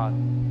gift of God.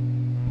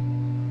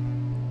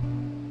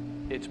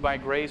 It's by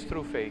grace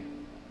through faith.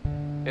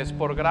 Es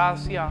por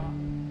gracia,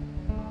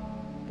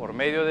 por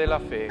medio de la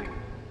fe.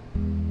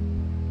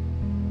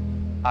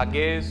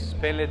 Ages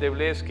pele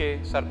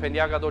devleske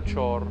sarpenyaga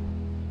dochor.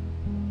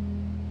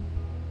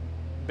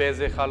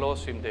 Beze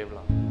halosim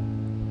devla.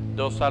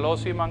 Dos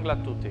halosim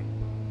anglatute.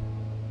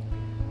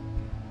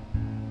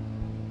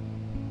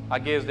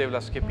 Ages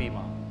devlas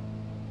kepima.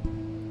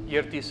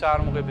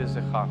 Yertisar muge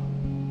bezecha.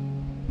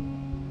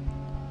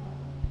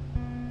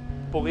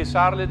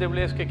 Pugisarle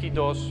devleske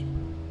kidos.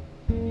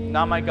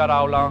 Namai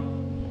garaula.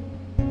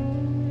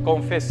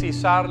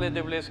 Confessisarle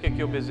devleske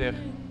ki obezer.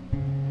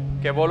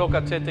 Que volo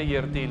katsete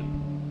yertil.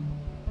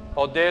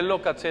 Odello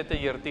katsete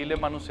yertile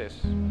manuses.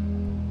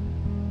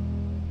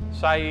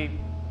 Sai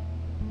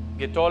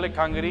getole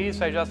kangri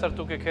sai jastar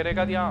tu ke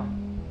kerega dia.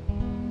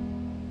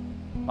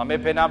 Mame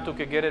penap tu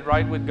ke get it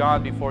right with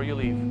God before you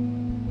leave.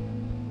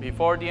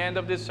 Before the end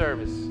of this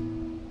service.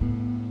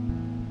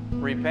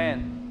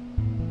 Repent.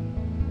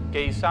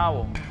 Que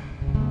isawo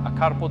a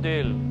carpo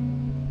del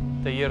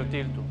te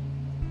yertil tu.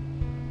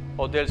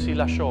 Odel si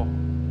lasciò.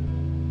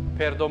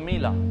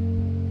 Perdomila.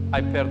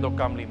 Ai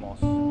perdocam limos.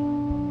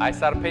 Ai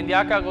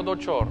sarpendiaca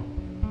godochor.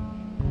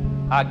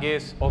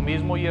 Ages o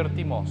mismo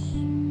yertimos.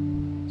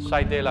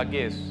 Sai de la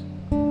ges.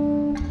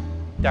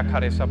 Te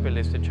acaresa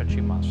peleste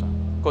chachimasa.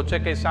 Coche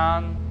que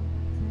san.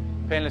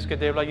 Penles que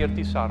debla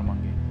yertisar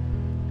mangi.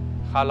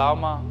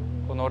 Halama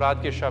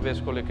honorat que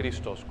chavesco le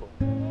Cristosco.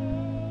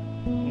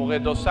 Muge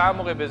dosa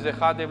muge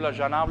bezeja debla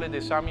janable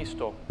de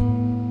samisto.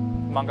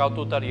 Mangau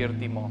tutar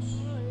yertimos.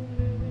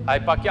 Ai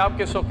pachiab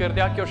que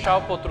socerdea que o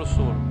shao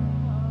potrusur.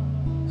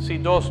 Si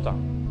dosta,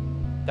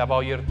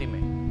 tabao yertime.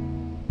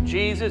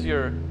 Jesus,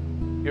 your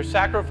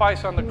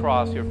sacrifice on the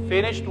cross, your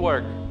finished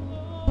work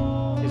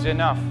is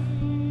enough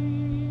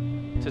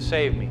to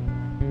save me.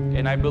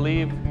 And I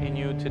believe in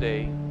you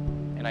today.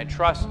 And I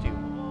trust you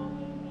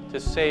to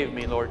save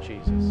me, Lord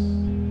Jesus.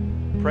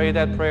 Pray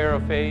that prayer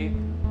of faith.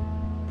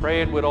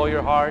 Pray it with all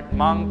your heart.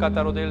 Man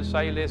katarodel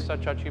sailesa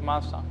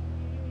chachimasa.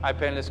 Ai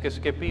penles que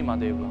skepima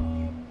devla.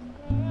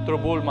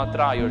 Trubul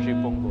matrayo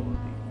jipongodi.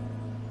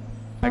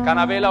 Ai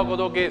canavela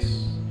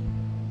godoges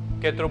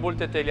que trubul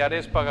te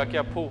teliares paga que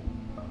apu.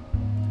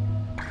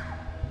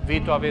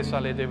 Vito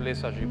avesa le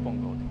devlesa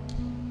jipongodi.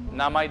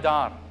 Namai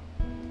dar.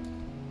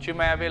 Ci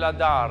mai avela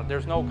dar.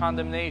 There's no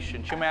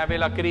condemnation. Ci mai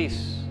avela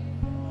Cris.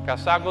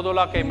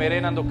 Casagodola que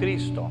merenando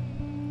Cristo.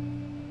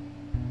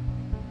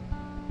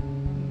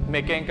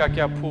 Me kenka que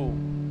apu.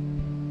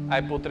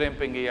 Ai putrem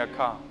pengi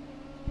acá.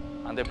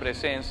 Ande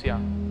presencia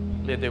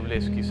le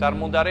devleski. Sar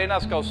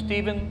mudarenas kao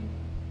Steven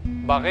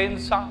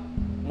Barenza,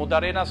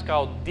 mudarenas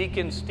kao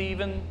Deacon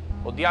Steven,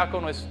 o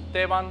Diacono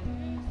Esteban,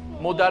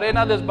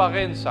 mudarena des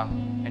Barenza.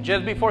 And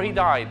just before he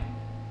died,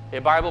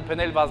 the Bible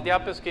penel vas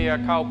diapes que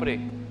acao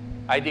pre.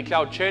 Ai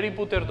diclau ceri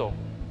puterdo,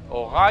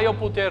 o raio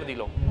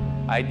puterdilo.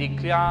 Ai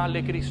diclea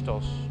le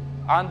Christos,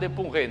 ande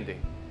pungende,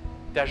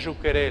 te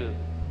ajuquerel,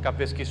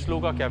 capesqui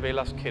sluga que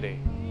avelas quere.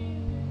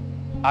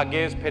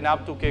 Ages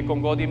penaptu que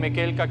con godi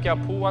mekelka que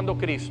apu ando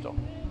Cristo.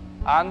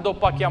 Ando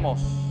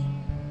paquiamos.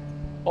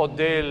 O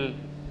del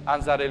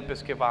anzarel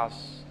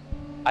pesquevas.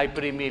 Ai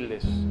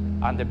primiles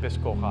ande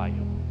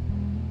pescojayo.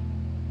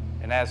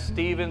 And as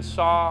Stephen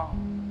saw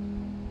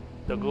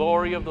the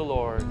glory of the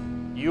Lord,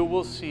 you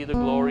will see the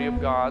glory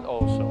of God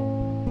also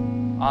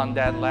on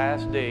that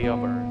last day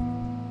of earth.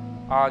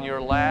 On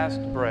your last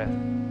breath,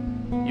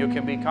 you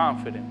can be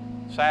confident.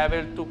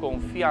 Saber tu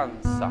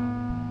confianza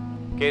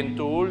que en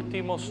tu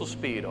último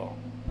suspiro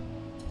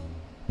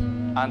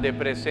ande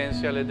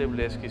presencia le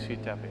devleski si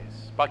te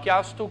aves.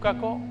 Paquias tu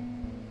kako?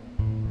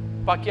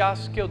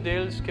 Paquias que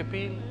odel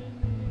skepil?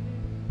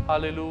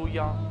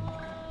 Aleluya.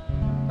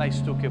 Nais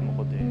tu que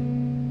model.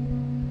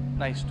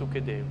 nais tu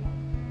que devla.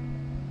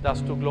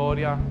 Das tu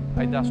gloria,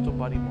 ai das tu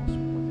parimos.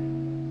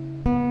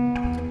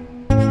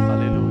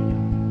 Hallelujah.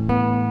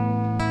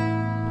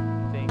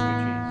 Thank you,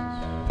 Jesus.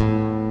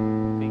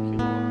 Thank you,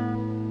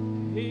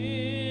 Lord.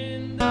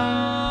 In the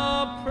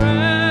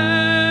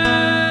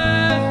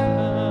presence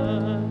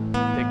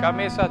Te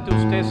camesa tu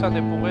stessa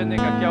de purene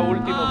che a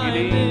ultimo I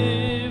gili.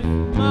 lift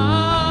my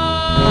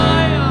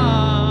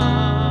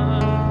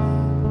eyes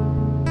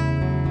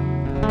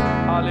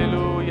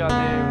Hallelujah,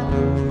 Deo.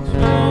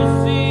 to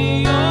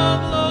see your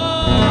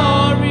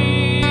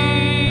glory.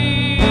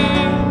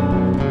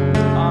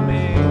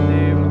 Amen,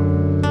 Deo.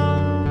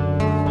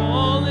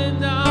 Falling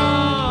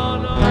down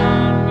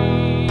on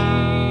me.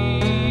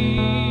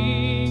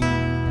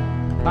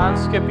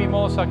 Ans que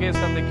pimosa que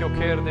san de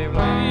kioker, Deo.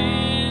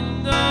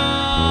 In the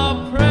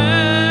presence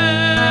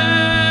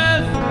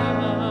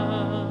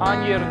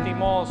Anyer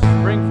timos,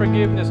 bring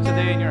forgiveness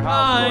today in your house, I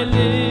Lord.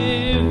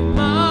 lift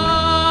my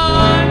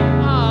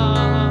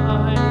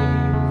eyes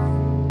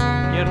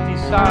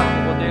Yertisar,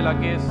 de la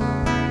guest.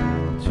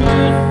 to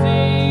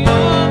see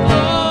your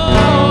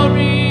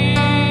glory.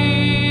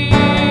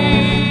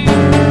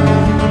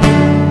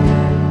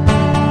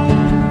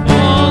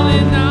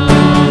 Falling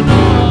down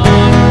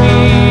on me.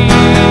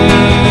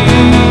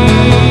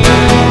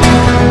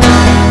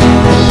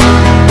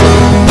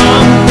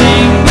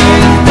 Something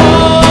is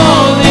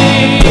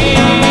falling.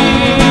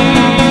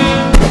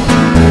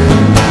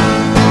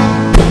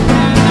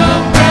 And your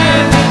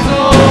presence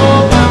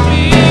over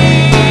me.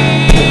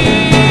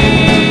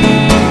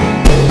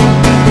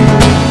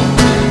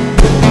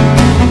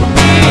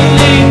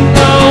 Healing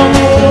the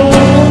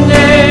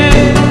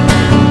wounded,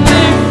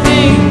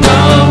 lifting the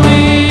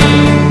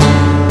weak.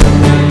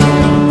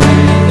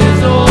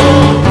 Presence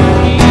over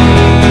me.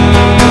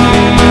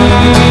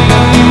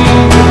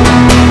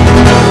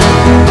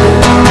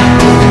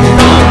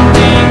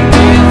 Something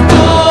is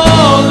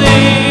falling.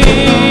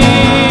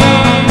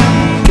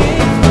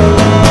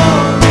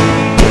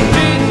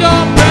 With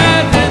your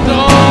presence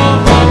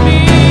over me.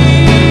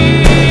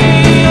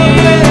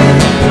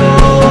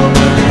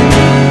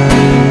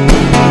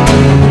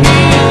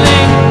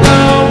 Healing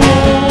the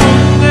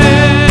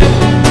wounded,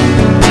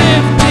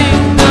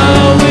 lifting the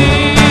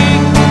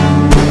weak.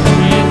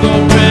 With your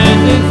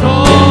presence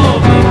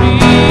over me.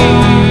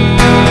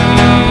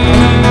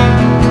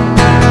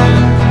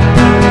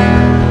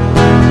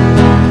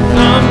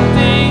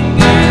 Something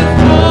is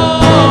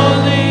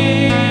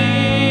falling.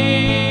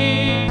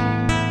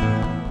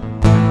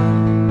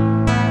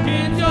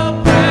 With your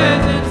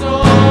presence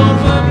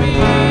over me.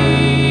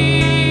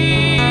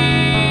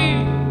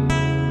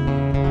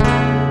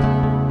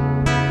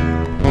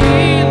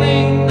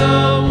 Healing the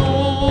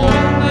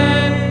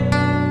wounded,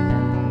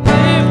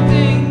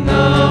 lifting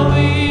the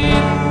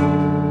weak.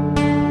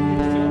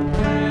 With your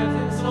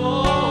presence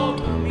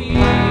over me.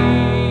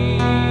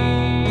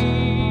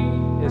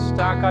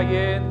 Está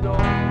cayendo.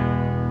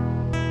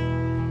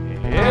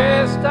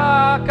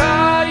 Está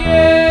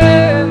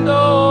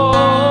cayendo.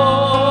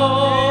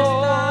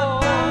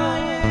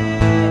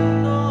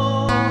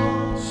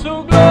 Su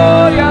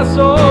gloria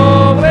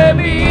sobre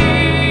mí.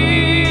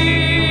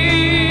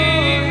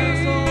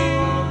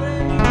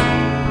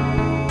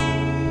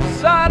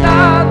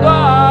 Sanando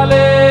al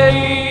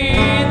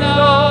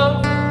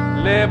herido,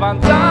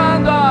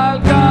 levantando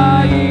al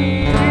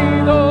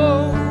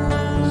caído.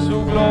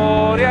 Su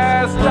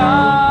gloria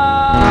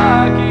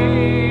está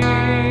aquí.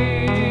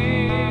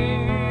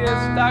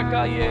 Está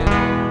cayendo.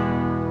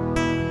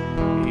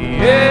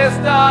 Y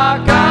está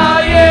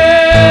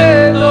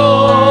cayendo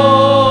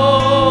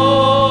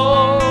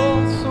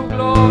su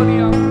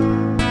gloria.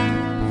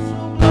 Su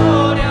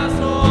gloria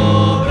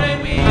sobre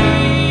mí.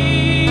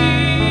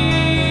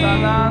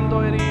 Sanando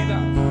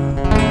heridas,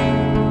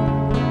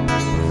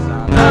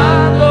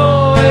 sanando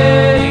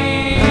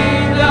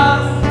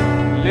heridas,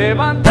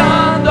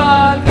 levantando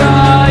al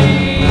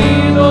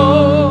caído,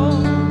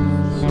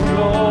 su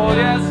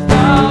gloria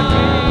está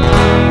aquí.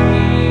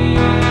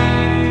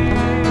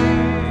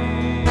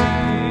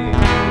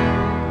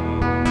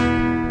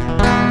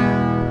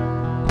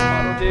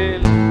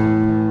 Marodel,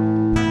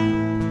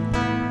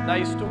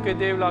 nais tu que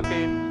devla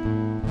que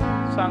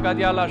sanga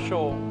diala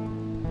show.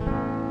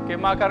 Que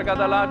ma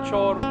cargada la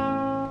chor,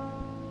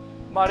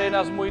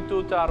 marenas muy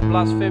tutar,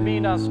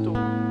 blasfeminas tu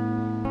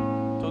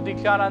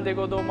declaran de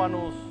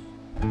godomanus,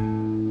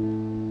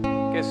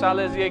 que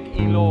sales yek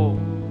ilo,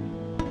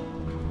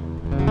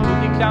 tu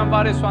declaran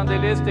vares su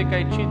andeleste,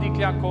 que chi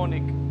declaran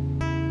conic,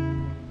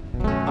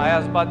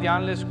 ayas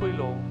badian les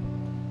cuilo,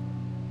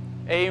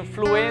 e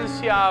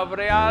influencia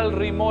real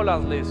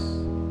rimolasles.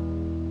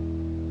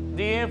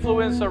 The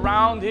influence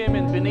around him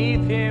and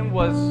beneath him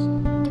was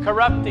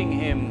corrupting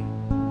him.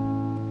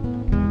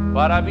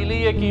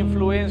 Barabilia que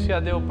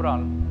influencia de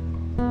opral.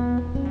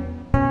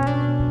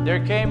 There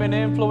came an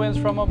influence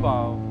from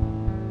above.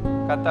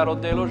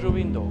 Catarotelo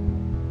jubindo.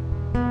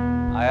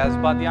 Ayas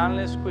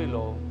badianles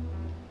quilo.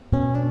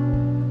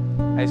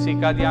 Aysi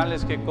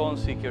cadianles que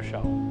consi que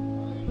shao.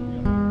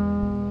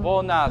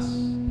 Bonas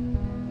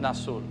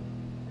nasul.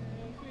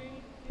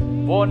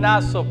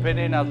 Vonaso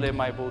penenas le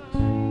maibut.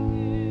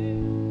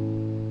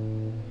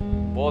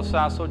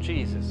 Vosaso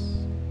Jesus.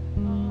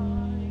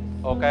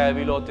 O kaya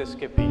vilotes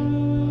kepi.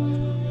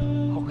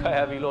 O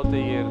kaya vilote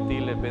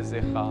yertile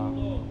bezecha.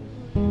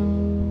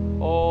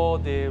 O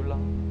Devla.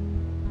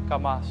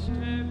 Kamastu.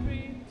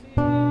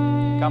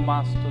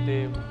 Kamastu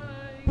Devla.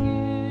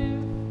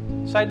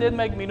 Sai del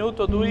meg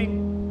minuto dui.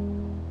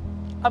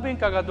 Abin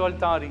cagado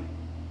altari.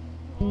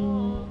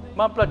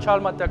 Ma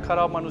placalma te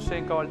accarau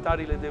manusen ca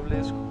altari le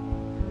devlesco.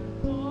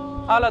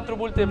 Ala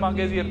trubulte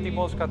manghezi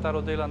ertimos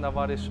catarodela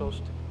andavare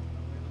soste.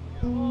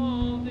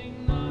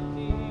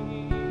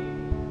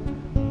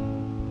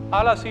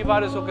 Ala si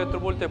vares o che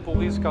trubulte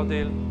pugis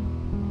caudel.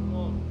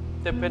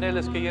 Te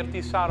peneles que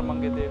yertisar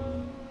mangedel.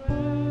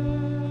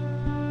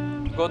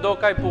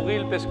 Godocai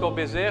pugil pesco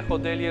bezejo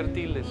del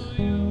yertiles.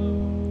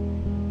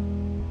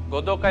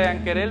 Godocai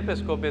anquerel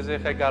pesco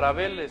bezeja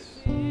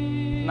garaveles.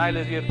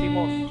 Nailes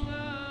yertimos.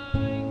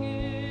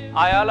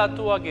 Ayala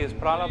tu agues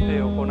prala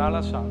peo con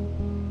ala san.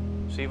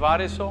 Si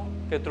vareso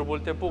que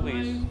trubulte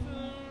pugis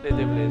le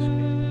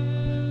deblesque.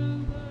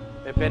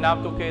 E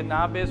penaptu que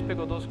nabes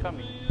pego dos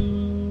caminos.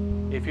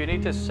 If you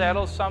need to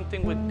settle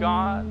something with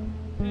God,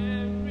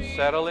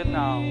 settle it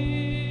now.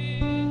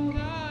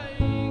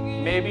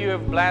 Maybe you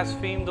have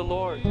blasphemed the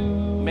Lord.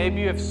 Maybe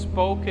you have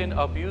spoken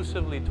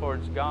abusively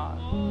towards God.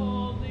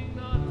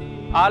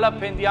 Ala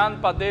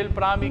pendian padel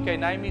prami kay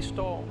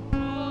naimisto.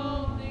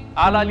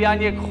 Ala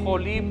lianye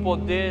kholi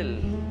podel.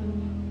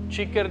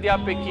 Chikerdia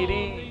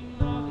pekiri.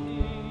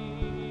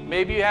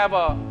 Maybe you have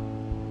a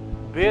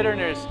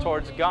bitterness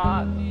towards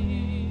God.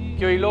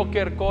 Kyo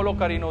iloker kolo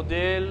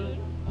karinodel.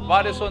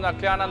 Vareso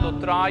naklianando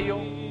trayo.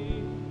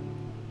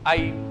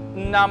 Ay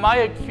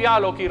namay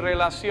fialo ki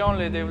relación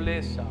le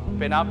deblesa.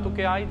 Penaptu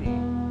que hay di.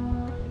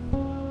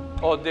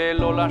 O de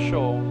lo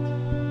lasciò.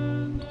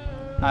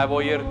 A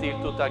voyertil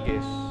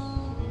tutages.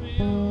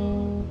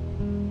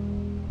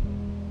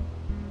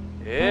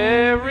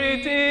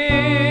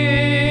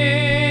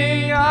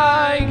 Everything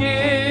I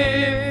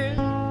give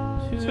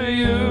to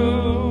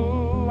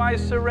you, I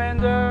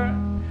surrender.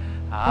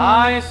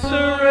 I surrender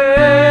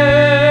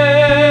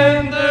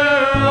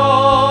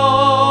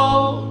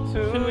all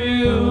to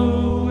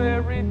you.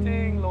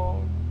 Everything,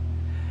 Lord.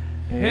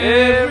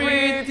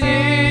 Everything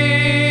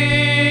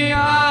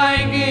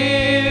I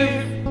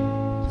give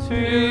to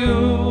you,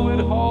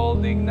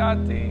 withholding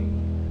nothing.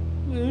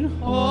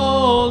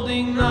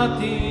 Withholding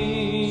nothing.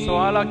 So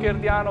ala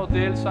kerdiano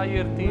del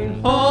sayertil.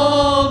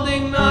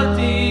 Withholding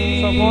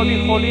nothing. So godi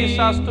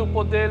holisas tu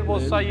podel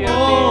vos sayertil.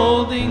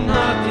 Withholding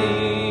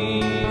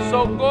nothing. So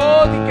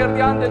godi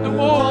kerdian de tu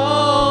voz.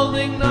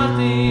 Withholding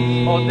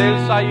nothing. O del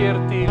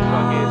sayertil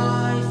pages.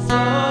 I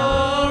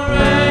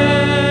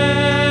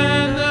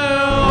surrender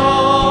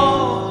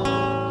all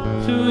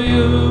to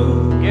you.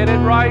 Get it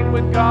right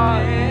with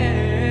God.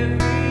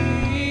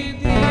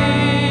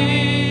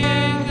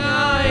 Everything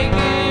I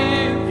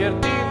give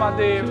Yertil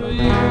madev. to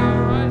you.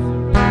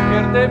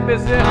 Kerdem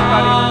bezeh I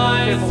karim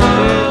ke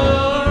model.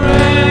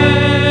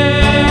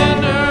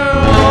 surrender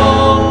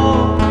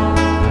all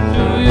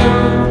to you.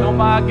 No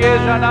mage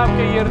janav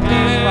ke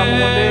yertis ma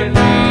model.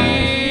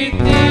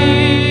 Everything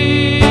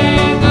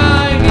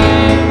I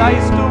give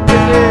Nice to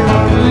bedel.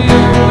 to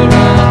you.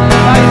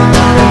 Nice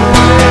to bedel.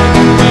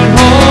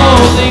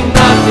 Withholding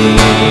nothing.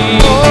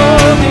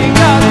 Holding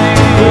nothing.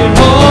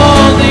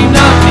 Withholding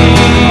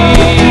nothing.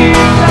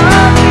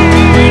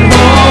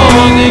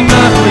 Withholding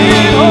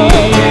nothing.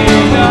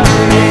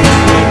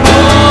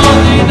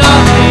 Withholding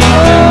nothing.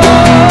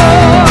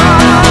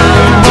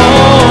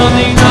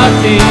 Withholding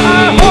nothing.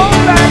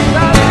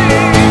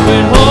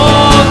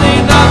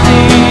 Withholding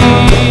nothing.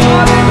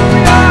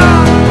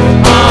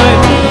 I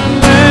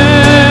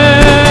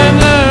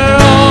surrender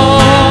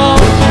all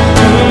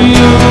to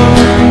you.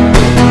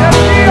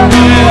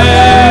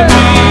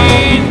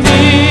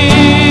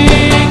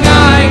 Everything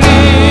I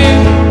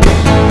give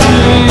to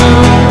you.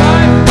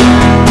 I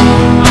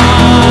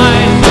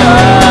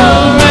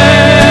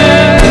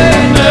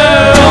surrender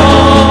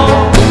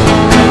all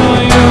to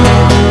you.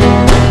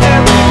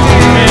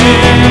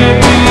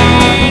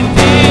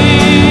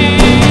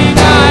 Everything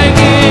I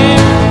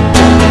give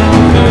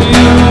to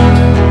you.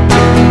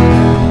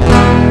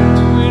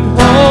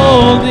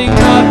 Withholding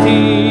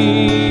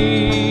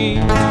nothing.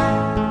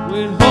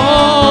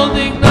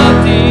 Withholding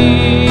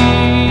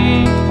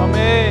nothing.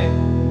 Amen.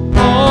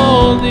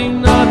 Holding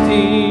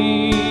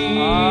nothing.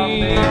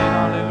 Amen.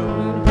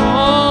 Hallelujah.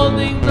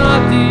 Holding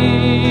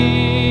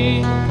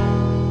nothing.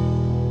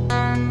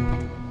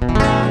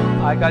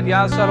 Ai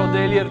gadiasaro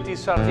delier ti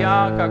sardia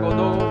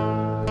kagodo.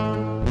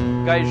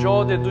 Gaijo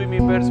de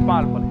 2000 vers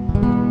palpale.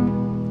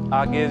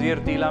 A gezir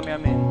ti la mia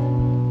mente.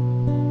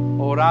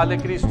 Orale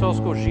Christos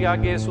ko jia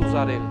gez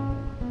uzarel.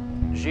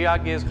 Jia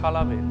gez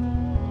halavel.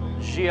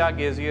 Jia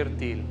gez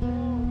yertil.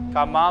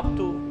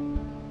 Kamaptu.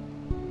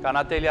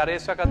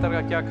 Kanateliaresa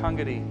katargakia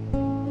khangri.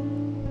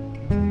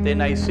 Te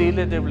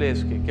naisile de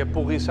bleske. Ke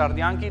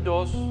pugisardianki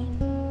dos.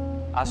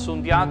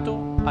 Asundiatu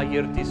a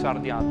yerti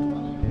sardiatu.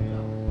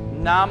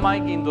 Namai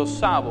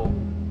indosavo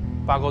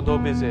pagodo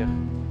bezer.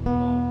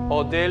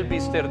 O del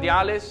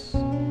bisterdiales,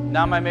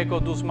 nama me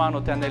con tus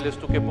manos te aneles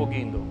tu que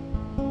poguindo.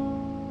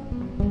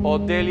 O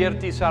del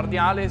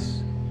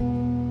yertisardiales,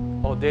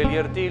 o del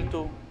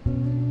yertiltu,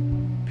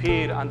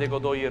 pir ande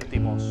godo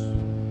yertimos.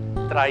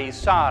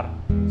 Traizar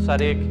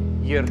sarek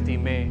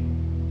yertime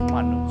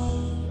manus.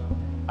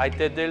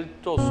 Aite del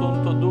to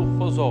sunto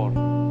du hozor,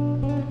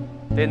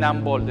 te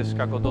nam boldes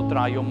kagodo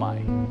traio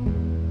mai.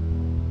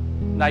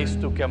 Nais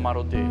tu que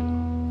amaro del,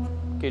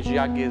 que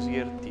já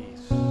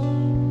yertis.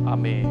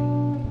 Amém.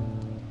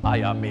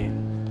 Ay, amén.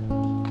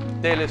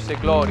 Dele se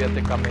gloria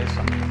te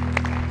cabeza.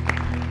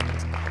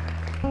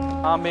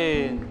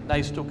 Amén.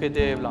 Nais tu que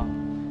debla.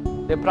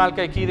 De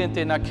pralca ikiden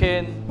te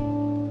naken.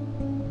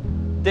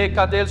 De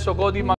cadel so godi